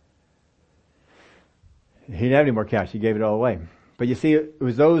 He didn't have any more cash. He gave it all away. But you see, it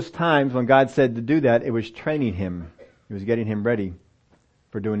was those times when God said to do that, it was training him. It was getting him ready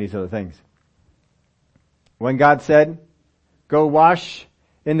for doing these other things. When God said, go wash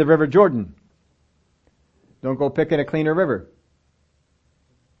in the river Jordan. Don't go pick in a cleaner river.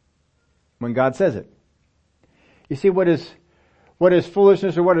 When God says it. You see, what is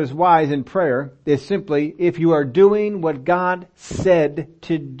foolishness or what is wise in prayer is simply if you are doing what God said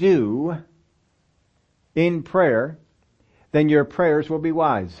to do in prayer, then your prayers will be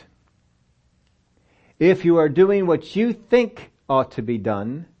wise. If you are doing what you think ought to be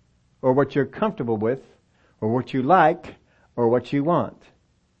done, or what you're comfortable with, or what you like, or what you want,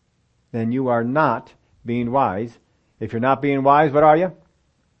 then you are not being wise. If you're not being wise, what are you?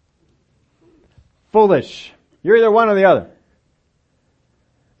 Foolish. You're either one or the other.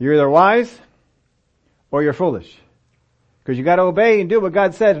 You're either wise or you're foolish. Because you got to obey and do what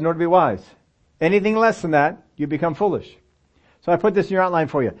God said in order to be wise. Anything less than that, you become foolish. So I put this in your outline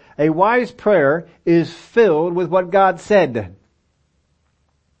for you. A wise prayer is filled with what God said.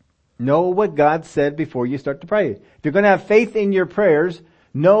 Know what God said before you start to pray. If you're going to have faith in your prayers,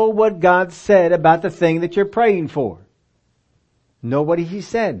 know what God said about the thing that you're praying for. Know what He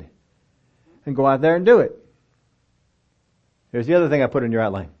said. And go out there and do it. Here's the other thing I put in your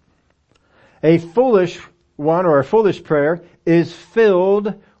outline. A foolish one or a foolish prayer is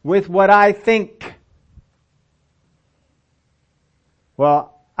filled with what I think.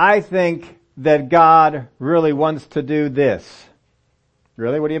 Well, I think that God really wants to do this.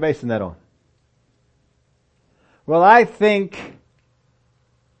 Really? What are you basing that on? Well, I think,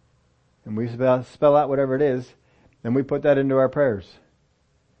 and we spell out whatever it is, and we put that into our prayers.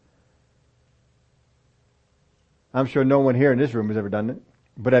 I'm sure no one here in this room has ever done it.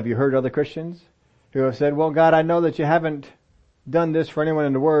 But have you heard other Christians who have said, well, God, I know that you haven't done this for anyone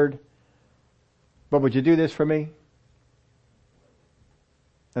in the Word, but would you do this for me?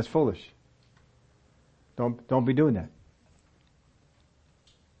 That's foolish. Don't be doing that.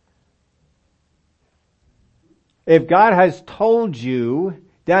 If God has told you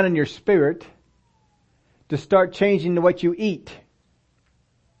down in your spirit to start changing what you eat,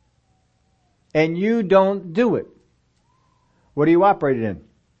 and you don't do it, what are you operating in?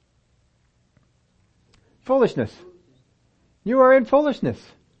 Foolishness. You are in foolishness.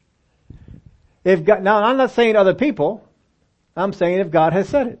 If God, now I'm not saying other people. I'm saying if God has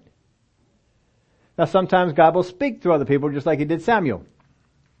said it. Now sometimes God will speak through other people just like he did Samuel.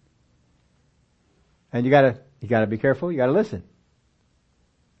 And you gotta be careful, you gotta listen.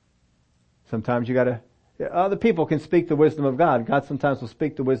 Sometimes other people can speak the wisdom of God. God sometimes will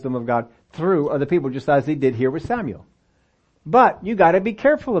speak the wisdom of God through other people just as he did here with Samuel. But you gotta be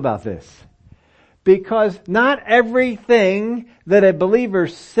careful about this. Because not everything that a believer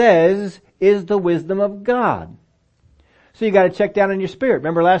says is the wisdom of God. So you gotta check down in your spirit.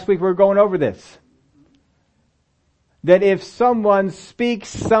 Remember last week we were going over this. That if someone speaks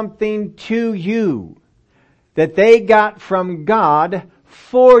something to you that they got from God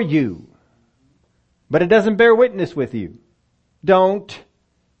for you, but it doesn't bear witness with you, don't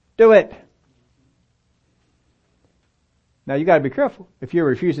do it. Now you gotta be careful. If you're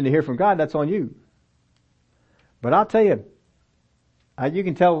refusing to hear from God, that's on you. But I'll tell you, you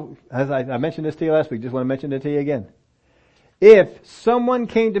can tell, as I mentioned this to you last week, just want to mention it to you again. If someone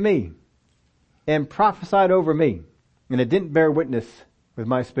came to me and prophesied over me, and it didn't bear witness with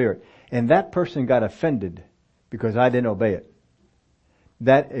my spirit, and that person got offended because I didn't obey it,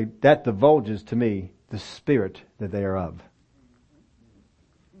 that divulges to me the spirit that they are of.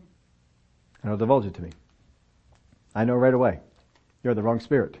 And it'll divulge it to me. I know right away. You're the wrong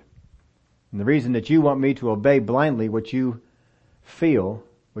spirit. And the reason that you want me to obey blindly what you feel,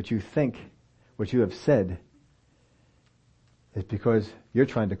 what you think, what you have said, is because you're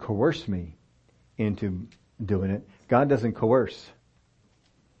trying to coerce me into doing it. God doesn't coerce.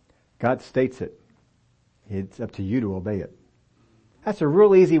 God states it. It's up to you to obey it. That's a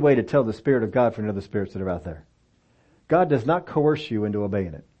real easy way to tell the Spirit of God from the other spirits that are out there. God does not coerce you into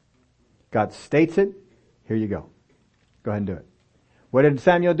obeying it. God states it. Here you go. Go ahead and do it. What did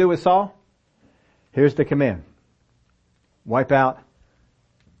Samuel do with Saul? Here's the command. Wipe out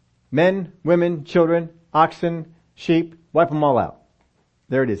men, women, children, oxen, sheep. Wipe them all out.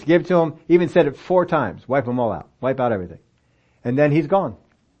 There it is. Give it to him. Even said it 4 times. Wipe them all out. Wipe out everything. And then he's gone.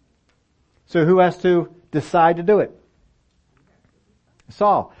 So who has to decide to do it?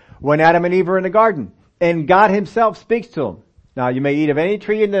 Saul. When Adam and Eve are in the garden, and God himself speaks to them. Now you may eat of any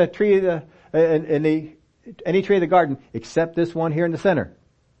tree in the tree of any tree of the garden except this one here in the center.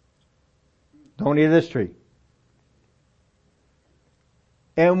 Don't eat of this tree.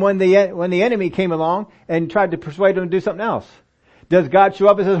 And when the enemy came along and tried to persuade them to do something else, does God show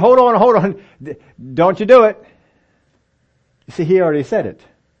up and says, hold on, don't you do it? You see, he already said it.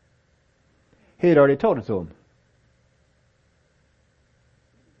 He had already told it to him.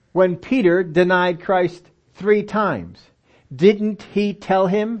 When Peter denied Christ 3 times, didn't he tell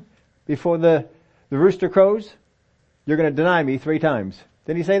him before the rooster crows, you're going to deny me 3 times?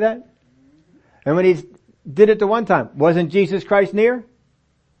 Didn't he say that? And when he did it the 1 time, wasn't Jesus Christ near?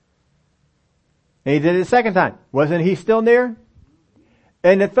 And he did it the 2nd time. Wasn't he still near?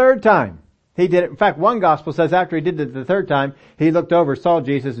 And the 3rd time, he did it. In fact, one gospel says after he did it the 3rd time, he looked over, saw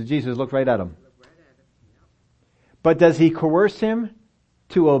Jesus, and Jesus looked right at him. But does he coerce him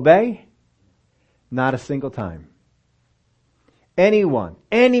to obey? Not a single time. Anyone,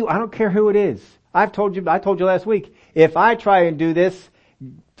 I don't care who it is. I told you last week, if I try and do this,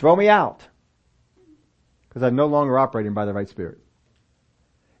 throw me out. Because I'm no longer operating by the right spirit.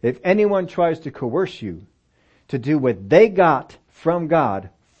 If anyone tries to coerce you to do what they got from God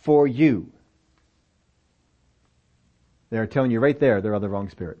for you, they're telling you right there they're of the wrong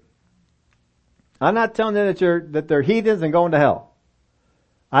spirit. I'm not telling them that they're heathens and going to hell.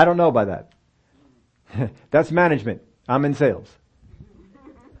 I don't know about that. That's management. I'm in sales.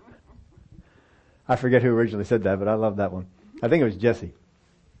 I forget who originally said that, but I love that one. I think it was Jesse.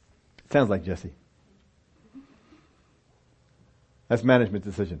 It sounds like Jesse. That's management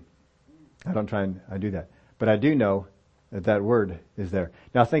decision. I do that. But I do know that word is there.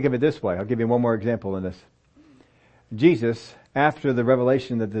 Now think of it this way. I'll give you one more example in this. Jesus, after the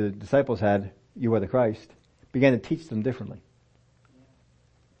revelation that the disciples had, you are the Christ, began to teach them differently.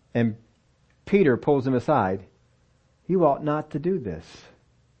 And Peter pulls him aside. You ought not to do this.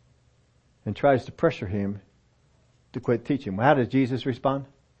 And tries to pressure him to quit teaching. Well, how does Jesus respond?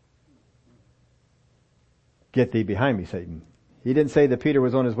 Get thee behind me, Satan. He didn't say that Peter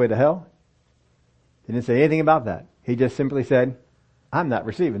was on his way to hell. He didn't say anything about that. He just simply said, I'm not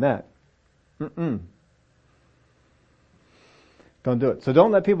receiving that. Don't do it. So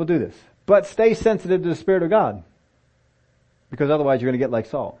don't let people do this. But stay sensitive to the Spirit of God. Because otherwise you're going to get like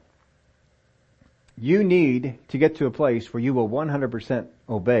Saul. You need to get to a place where you will 100%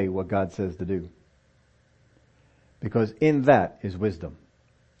 obey what God says to do. Because in that is wisdom.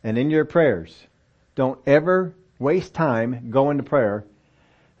 And in your prayers, don't ever waste time going to prayer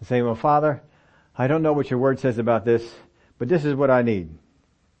and saying, well, Father, I don't know what your word says about this, but this is what I need.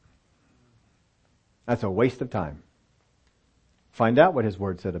 That's a waste of time. Find out what his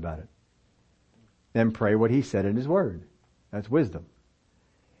word said about it. Then pray what he said in his word. That's wisdom.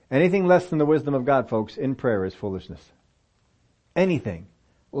 Anything less than the wisdom of God, folks, in prayer is foolishness. Anything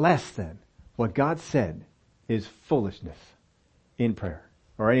less than what God said is foolishness in prayer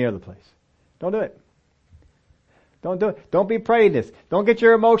or any other place. Don't do it. Don't do it. Don't be prejudiced. Don't get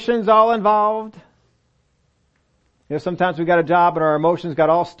your emotions all involved. You know, sometimes we got a job and our emotions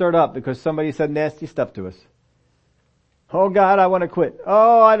got all stirred up because somebody said nasty stuff to us. Oh God, I want to quit.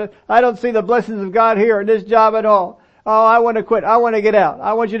 Oh, I don't see the blessings of God here in this job at all. Oh, I want to quit. I want to get out.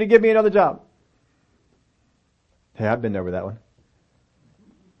 I want you to give me another job. Hey, I've been there with that one.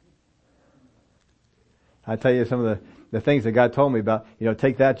 I tell you some of the things that God told me about,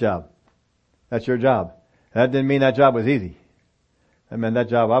 take that job. That's your job. That didn't mean that job was easy. That meant that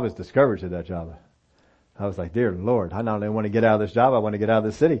job, I was discouraged at that job. I was like, dear Lord, I not only want to get out of this job, I want to get out of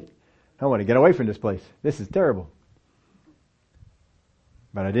this city. I want to get away from this place. This is terrible.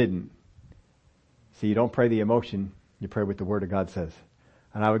 But I didn't. See, you don't pray the emotion, you pray what the Word of God says.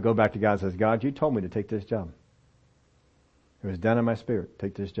 And I would go back to God and says, God, you told me to take this job. It was down in my spirit,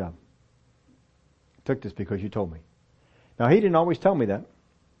 take this job. I took this because you told me. Now, he didn't always tell me that.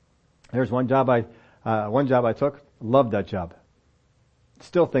 There's one job I took, loved that job.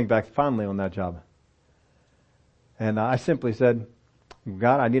 Still think back fondly on that job. And I simply said,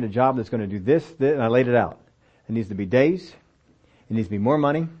 God, I need a job that's going to do this, and I laid it out. It needs to be days. It needs to be more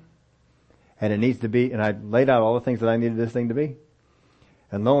money. And it needs to be, and I laid out all the things that I needed this thing to be.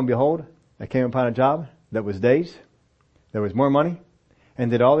 And lo and behold, I came upon a job that was days, there was more money, and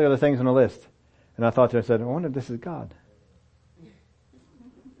did all the other things on the list. And I thought to myself, I wonder if this is God.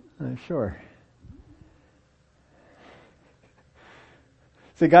 Sure.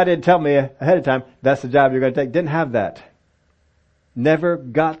 See, God didn't tell me ahead of time, that's the job you're going to take. Didn't have that. Never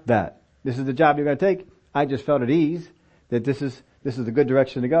got that. This is the job you're going to take. I just felt at ease that this is the good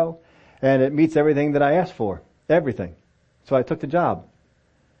direction to go. And it meets everything that I asked for. Everything. So I took the job.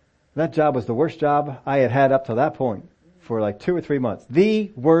 That job was the worst job I had had up to that point for like 2 or 3 months.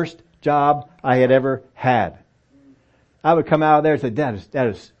 The worst job I had ever had. I would come out of there and say, that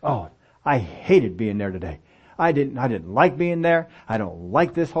is, I hated being there today. I didn't like being there. I don't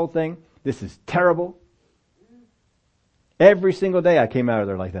like this whole thing. This is terrible. Every single day I came out of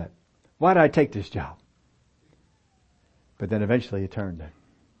there like that. Why did I take this job? But then eventually it turned.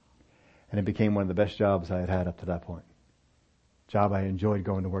 And it became one of the best jobs I had had up to that point. Job I enjoyed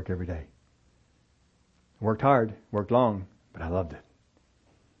going to work every day. Worked hard, worked long, but I loved it.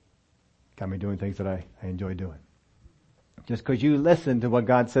 Got me doing things that I enjoy doing. Just because you listen to what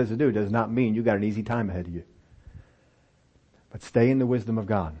God says to do does not mean you got an easy time ahead of you. But stay in the wisdom of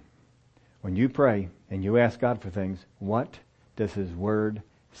God. When you pray and you ask God for things, what does His Word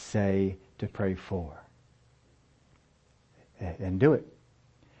say to pray for? And do it.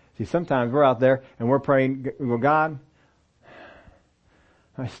 See, sometimes we're out there and we're praying, well, God,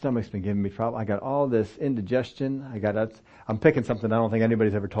 my stomach's been giving me trouble. I got all this indigestion. I'm picking something I don't think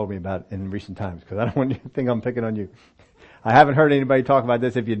anybody's ever told me about in recent times because I don't want you to think I'm picking on you. I haven't heard anybody talk about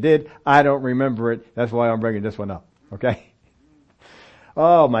this. If you did, I don't remember it. That's why I'm bringing this one up. Okay?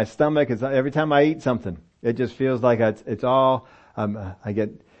 Oh, my stomach is, every time I eat something, it just feels like it's all, I get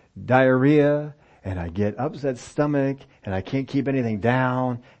diarrhea and I get upset stomach and I can't keep anything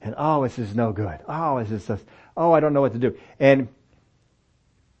down and it's just no good. I don't know what to do. And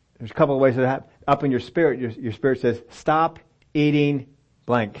there's a couple of ways that happen. Up in your spirit, your spirit says, stop eating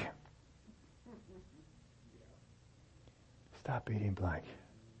blank. Stop eating blank.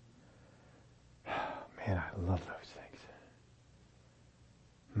 Man, I love those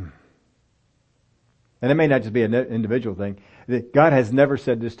things. And it may not just be an individual thing. God has never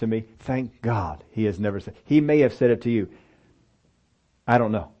said this to me. Thank God He has never said. He may have said it to you. I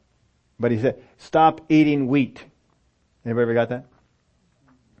don't know. But He said, stop eating wheat. Anybody ever got that?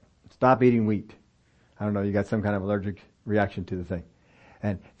 Stop eating wheat. I don't know, you got some kind of allergic reaction to the thing.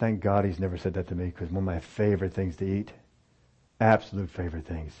 And thank God He's never said that to me because one of my favorite things to eat, absolute favorite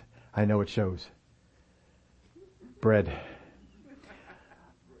things. I know it shows. Bread.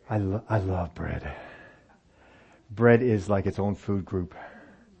 I love bread. Bread is like its own food group.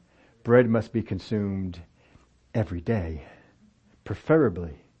 Bread must be consumed every day,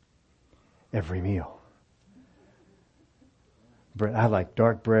 preferably every meal. Bread. I like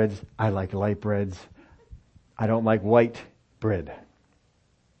dark breads. I like light breads. I don't like white bread.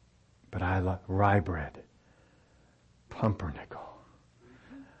 But I like rye bread. Pumpernickel.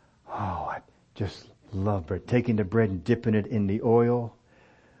 Just love bread. Taking the bread and dipping it in the oil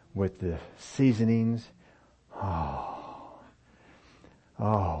with the seasonings. Oh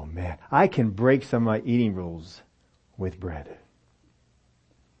man. I can break some of my eating rules with bread.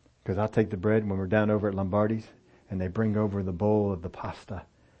 Because I'll take the bread when we're down over at Lombardi's and they bring over the bowl of the pasta.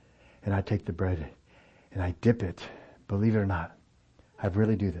 And I take the bread and I dip it. Believe it or not, I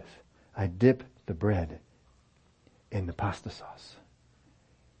really do this. I dip the bread in the pasta sauce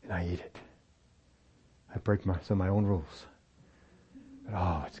and I eat it. I break some of my own rules.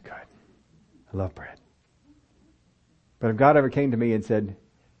 But it's good. I love bread. But if God ever came to me and said,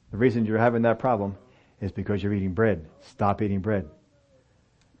 the reason you're having that problem is because you're eating bread. Stop eating bread.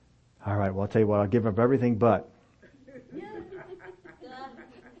 All right, well, I'll tell you what, I'll give up everything but.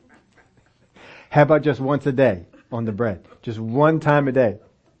 How about just once a day on the bread? Just one time a day.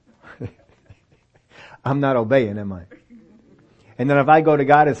 I'm not obeying, am I? And then if I go to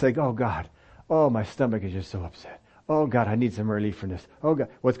God and say, oh God, my stomach is just so upset. Oh God, I need some relief from this. Oh God,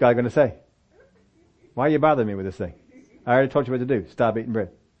 what's God going to say? Why are you bothering me with this thing? I already told you what to do. Stop eating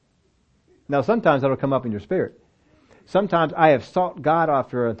bread. Now sometimes that'll come up in your spirit. Sometimes I have sought God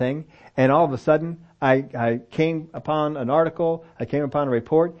after a thing and all of a sudden I came upon an article, I came upon a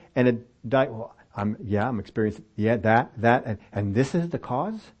report and it died. Well, I'm experiencing, that, and this is the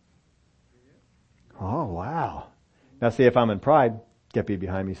cause? Oh wow. Now see, if I'm in pride, get me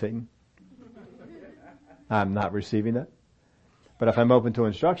behind me, Satan. I'm not receiving that. But if I'm open to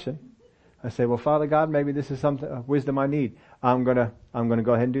instruction, I say, well, Father God, maybe this is something, wisdom I need. I'm gonna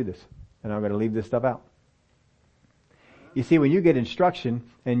go ahead and do this. And I'm gonna leave this stuff out. You see, when you get instruction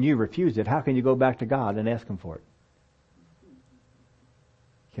and you refuse it, how can you go back to God and ask Him for it?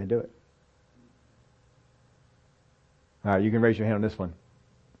 Can't do it. Alright, you can raise your hand on this one.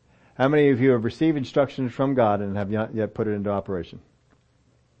 How many of you have received instructions from God and have not yet put it into operation?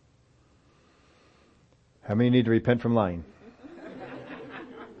 How many need to repent from lying?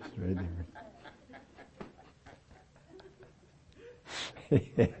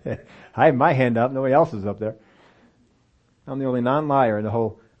 I have my hand up. Nobody else is up there. I'm the only non-liar in the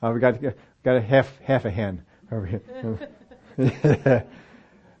whole. We got a half a hand over here.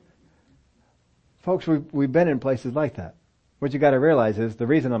 Folks, we've been in places like that. What you got to realize is the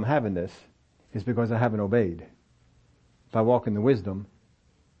reason I'm having this is because I haven't obeyed. If I walk in the wisdom,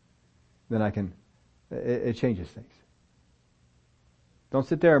 then I can. It changes things. Don't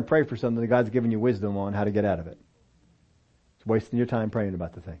sit there and pray for something that God's given you wisdom on how to get out of it. It's wasting your time praying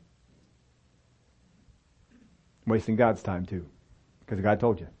about the thing. Wasting God's time too. Because God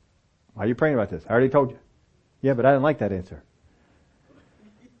told you. Why are you praying about this? I already told you. Yeah, but I didn't like that answer.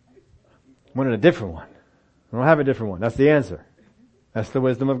 I wanted a different one. I don't have a different one. That's the answer. That's the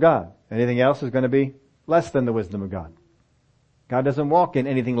wisdom of God. Anything else is going to be less than the wisdom of God. God doesn't walk in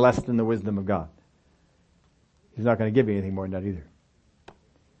anything less than the wisdom of God. He's not going to give you anything more than that either.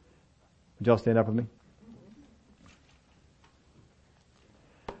 Would y'all stand up with me?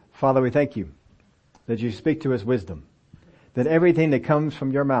 Father, we thank you that you speak to us wisdom. That everything that comes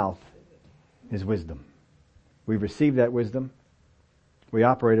from your mouth is wisdom. We receive that wisdom. We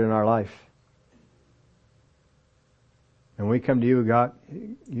operate it in our life. And when we come to you, God,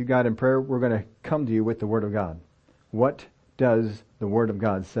 in prayer, we're going to come to you with the Word of God. What does the Word of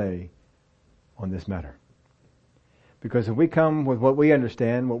God say on this matter? Because if we come with what we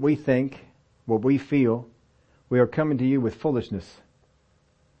understand, what we think, what we feel, we are coming to you with foolishness.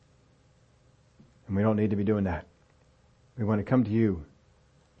 And we don't need to be doing that. We want to come to you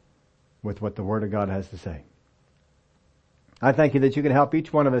with what the Word of God has to say. I thank you that you can help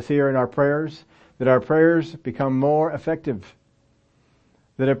each one of us here in our prayers, that our prayers become more effective,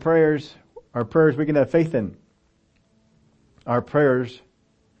 that our prayers we can have faith in. Our prayers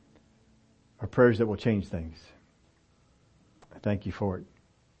are prayers that will change things. I thank you for it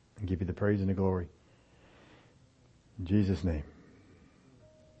and give you the praise and the glory. In Jesus' name.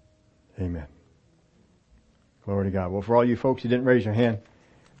 Amen. Glory to God. Well, for all you folks who didn't raise your hand,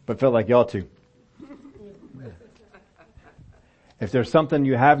 but felt like you ought to. If there's something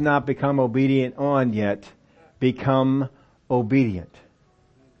you have not become obedient on yet, become obedient.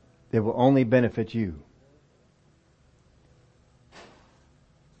 It will only benefit you.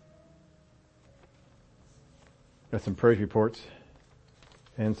 Got some praise reports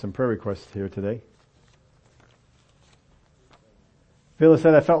and some prayer requests here today. Phyllis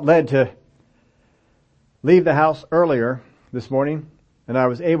said, I felt led to leave the house earlier this morning, and I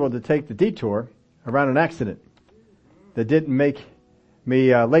was able to take the detour around an accident that didn't make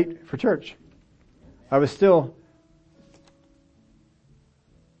me late for church. I am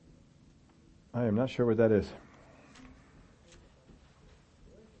not sure what that is.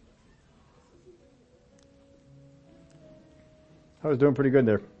 was doing pretty good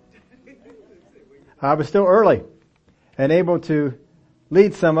there. I was still early and able to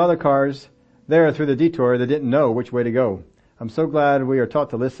lead some other cars there through the detour that didn't know which way to go. I'm so glad we are taught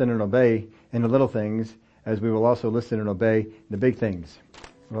to listen and obey in the little things, as we will also listen and obey in the big things.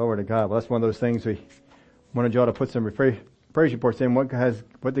 Glory to God. Well, that's one of those things we wanted y'all to put some praise reports in.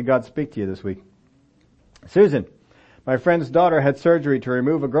 What did God speak to you this week? Susan, my friend's daughter had surgery to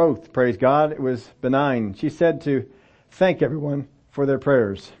remove a growth. Praise God. It was benign. She said to thank everyone for their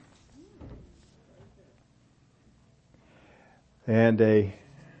prayers. And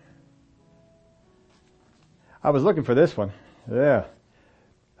I was looking for this one. Yeah.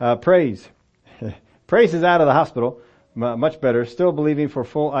 Praise. Praise is out of the hospital. Much better. Still believing for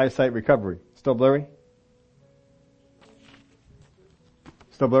full eyesight recovery. Still blurry?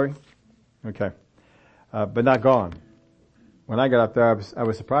 Still blurry? Okay. But not gone. When I got up there, I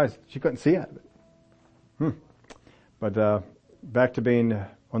was surprised. She couldn't see out of it. But back to being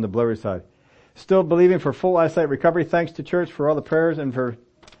on the blurry side. Still believing for full eyesight recovery. Thanks to church for all the prayers and for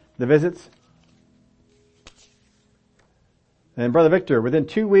the visits. And Brother Victor, within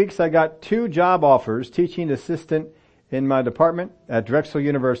 2 weeks I got 2 job offers, teaching assistant in my department at Drexel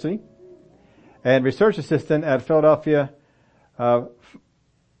University and research assistant at Philadelphia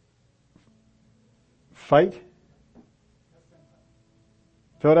Fight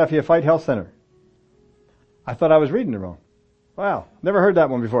Health Center. I thought I was reading it wrong. Wow, never heard that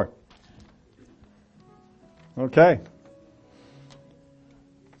one before. Okay.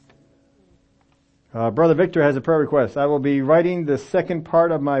 Brother Victor has a prayer request. I will be writing the second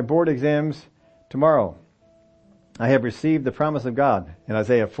part of my board exams tomorrow. I have received the promise of God in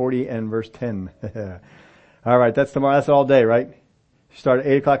Isaiah 40 and verse 10. All right, that's tomorrow. That's all day, right? Start at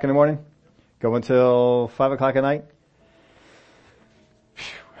 8 o'clock in the morning, go until 5 o'clock at night.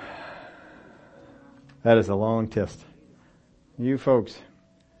 That is a long test. You folks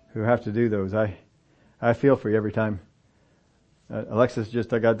who have to do those, I feel for you every time. Alexis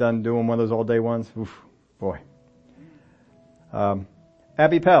I got done doing one of those all day ones. Oof, boy.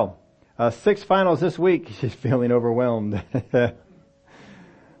 Abby Pell, 6 finals this week. She's feeling overwhelmed.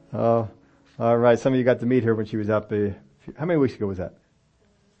 All right. Some of you got to meet her when she was up. How many weeks ago was that?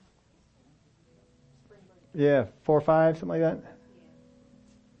 Yeah, 4 or 5, something like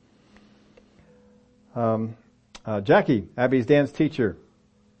that. Jackie, Abby's dance teacher,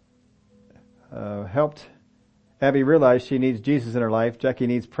 helped Abby realize she needs Jesus in her life. Jackie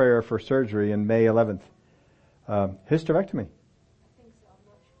needs prayer for surgery in May 11th. Hysterectomy. I think so. I'm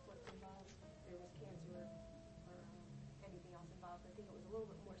not sure what's involved. If there was cancer or anything else involved. I think it was a little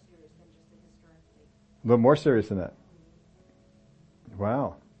bit more serious than just a hysterectomy. A little more serious than that.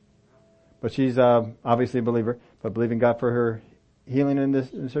 Wow. But she's obviously a believer, but believing God for her healing in this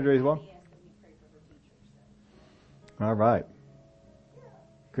surgery as well? He asked that we pray for her future. So. All right.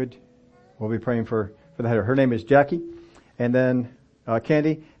 Good. We'll be praying for that. Her name is Jackie. And then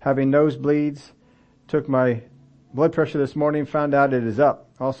Candy, having nosebleeds, took my blood pressure this morning, found out it is up.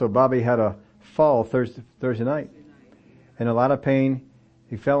 Also, Bobby had a fall Thursday night. In a lot of pain.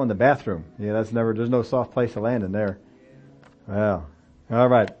 He fell in the bathroom. Yeah, there's no soft place to land in there. Wow. All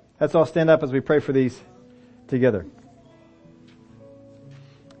right. Let's all stand up as we pray for these together.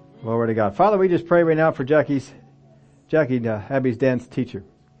 Glory to God. Father, we just pray right now for Jackie, Abby's dance teacher.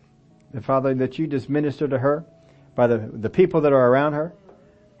 And Father, that you just minister to her by the people that are around her,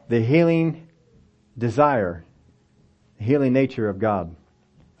 the healing desire, the healing nature of God.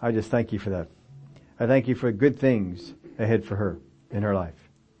 I just thank you for that. I thank you for good things ahead for her in her life.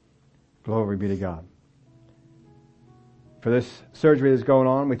 Glory be to God. For this surgery that's going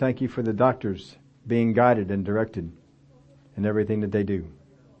on, we thank you for the doctors being guided and directed in everything that they do.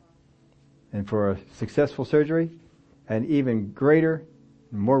 And for a successful surgery and even greater,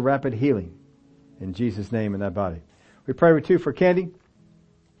 more rapid healing in Jesus' name in that body. We pray too for Candy.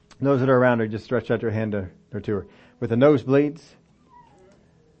 Those that are around her, just stretch out your hand to her. With the nosebleeds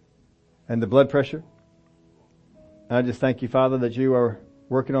and the blood pressure. And I just thank you, Father, that you are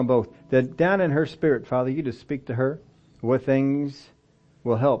working on both. That down in her spirit, Father, you just speak to her what things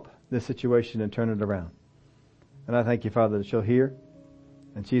will help this situation and turn it around. And I thank you, Father, that she'll hear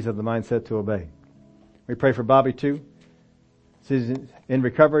and she's of the mindset to obey. We pray for Bobby too. She's in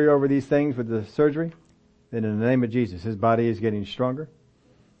recovery over these things with the surgery. Then in the name of Jesus, his body is getting stronger.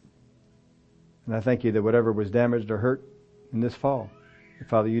 And I thank you that whatever was damaged or hurt in this fall,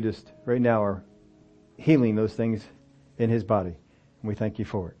 Father, you just right now are healing those things in his body. And we thank you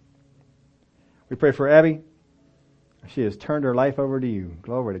for it. We pray for Abby. She has turned her life over to you.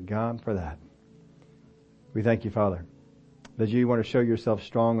 Glory to God for that. We thank you, Father, that you want to show yourself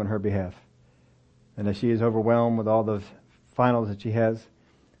strong on her behalf. And that she is overwhelmed with all the finals that she has.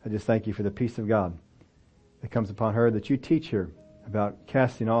 I just thank you for the peace of God that comes upon her, that you teach her about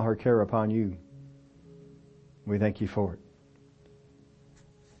casting all her care upon you. We thank you for it.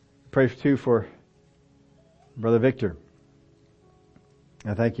 Pray too for Brother Victor.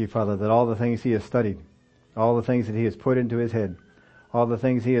 I thank you, Father, that all the things he has studied, all the things that he has put into his head, all the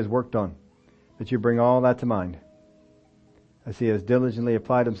things he has worked on, that you bring all that to mind. As he has diligently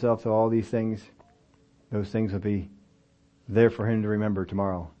applied himself to all these things, those things will be there for him to remember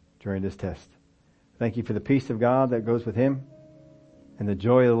tomorrow during this test. Thank you for the peace of God that goes with him and the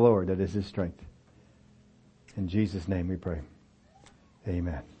joy of the Lord that is his strength. In Jesus' name we pray.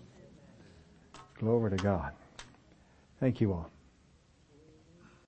 Amen. Glory to God. Thank you all.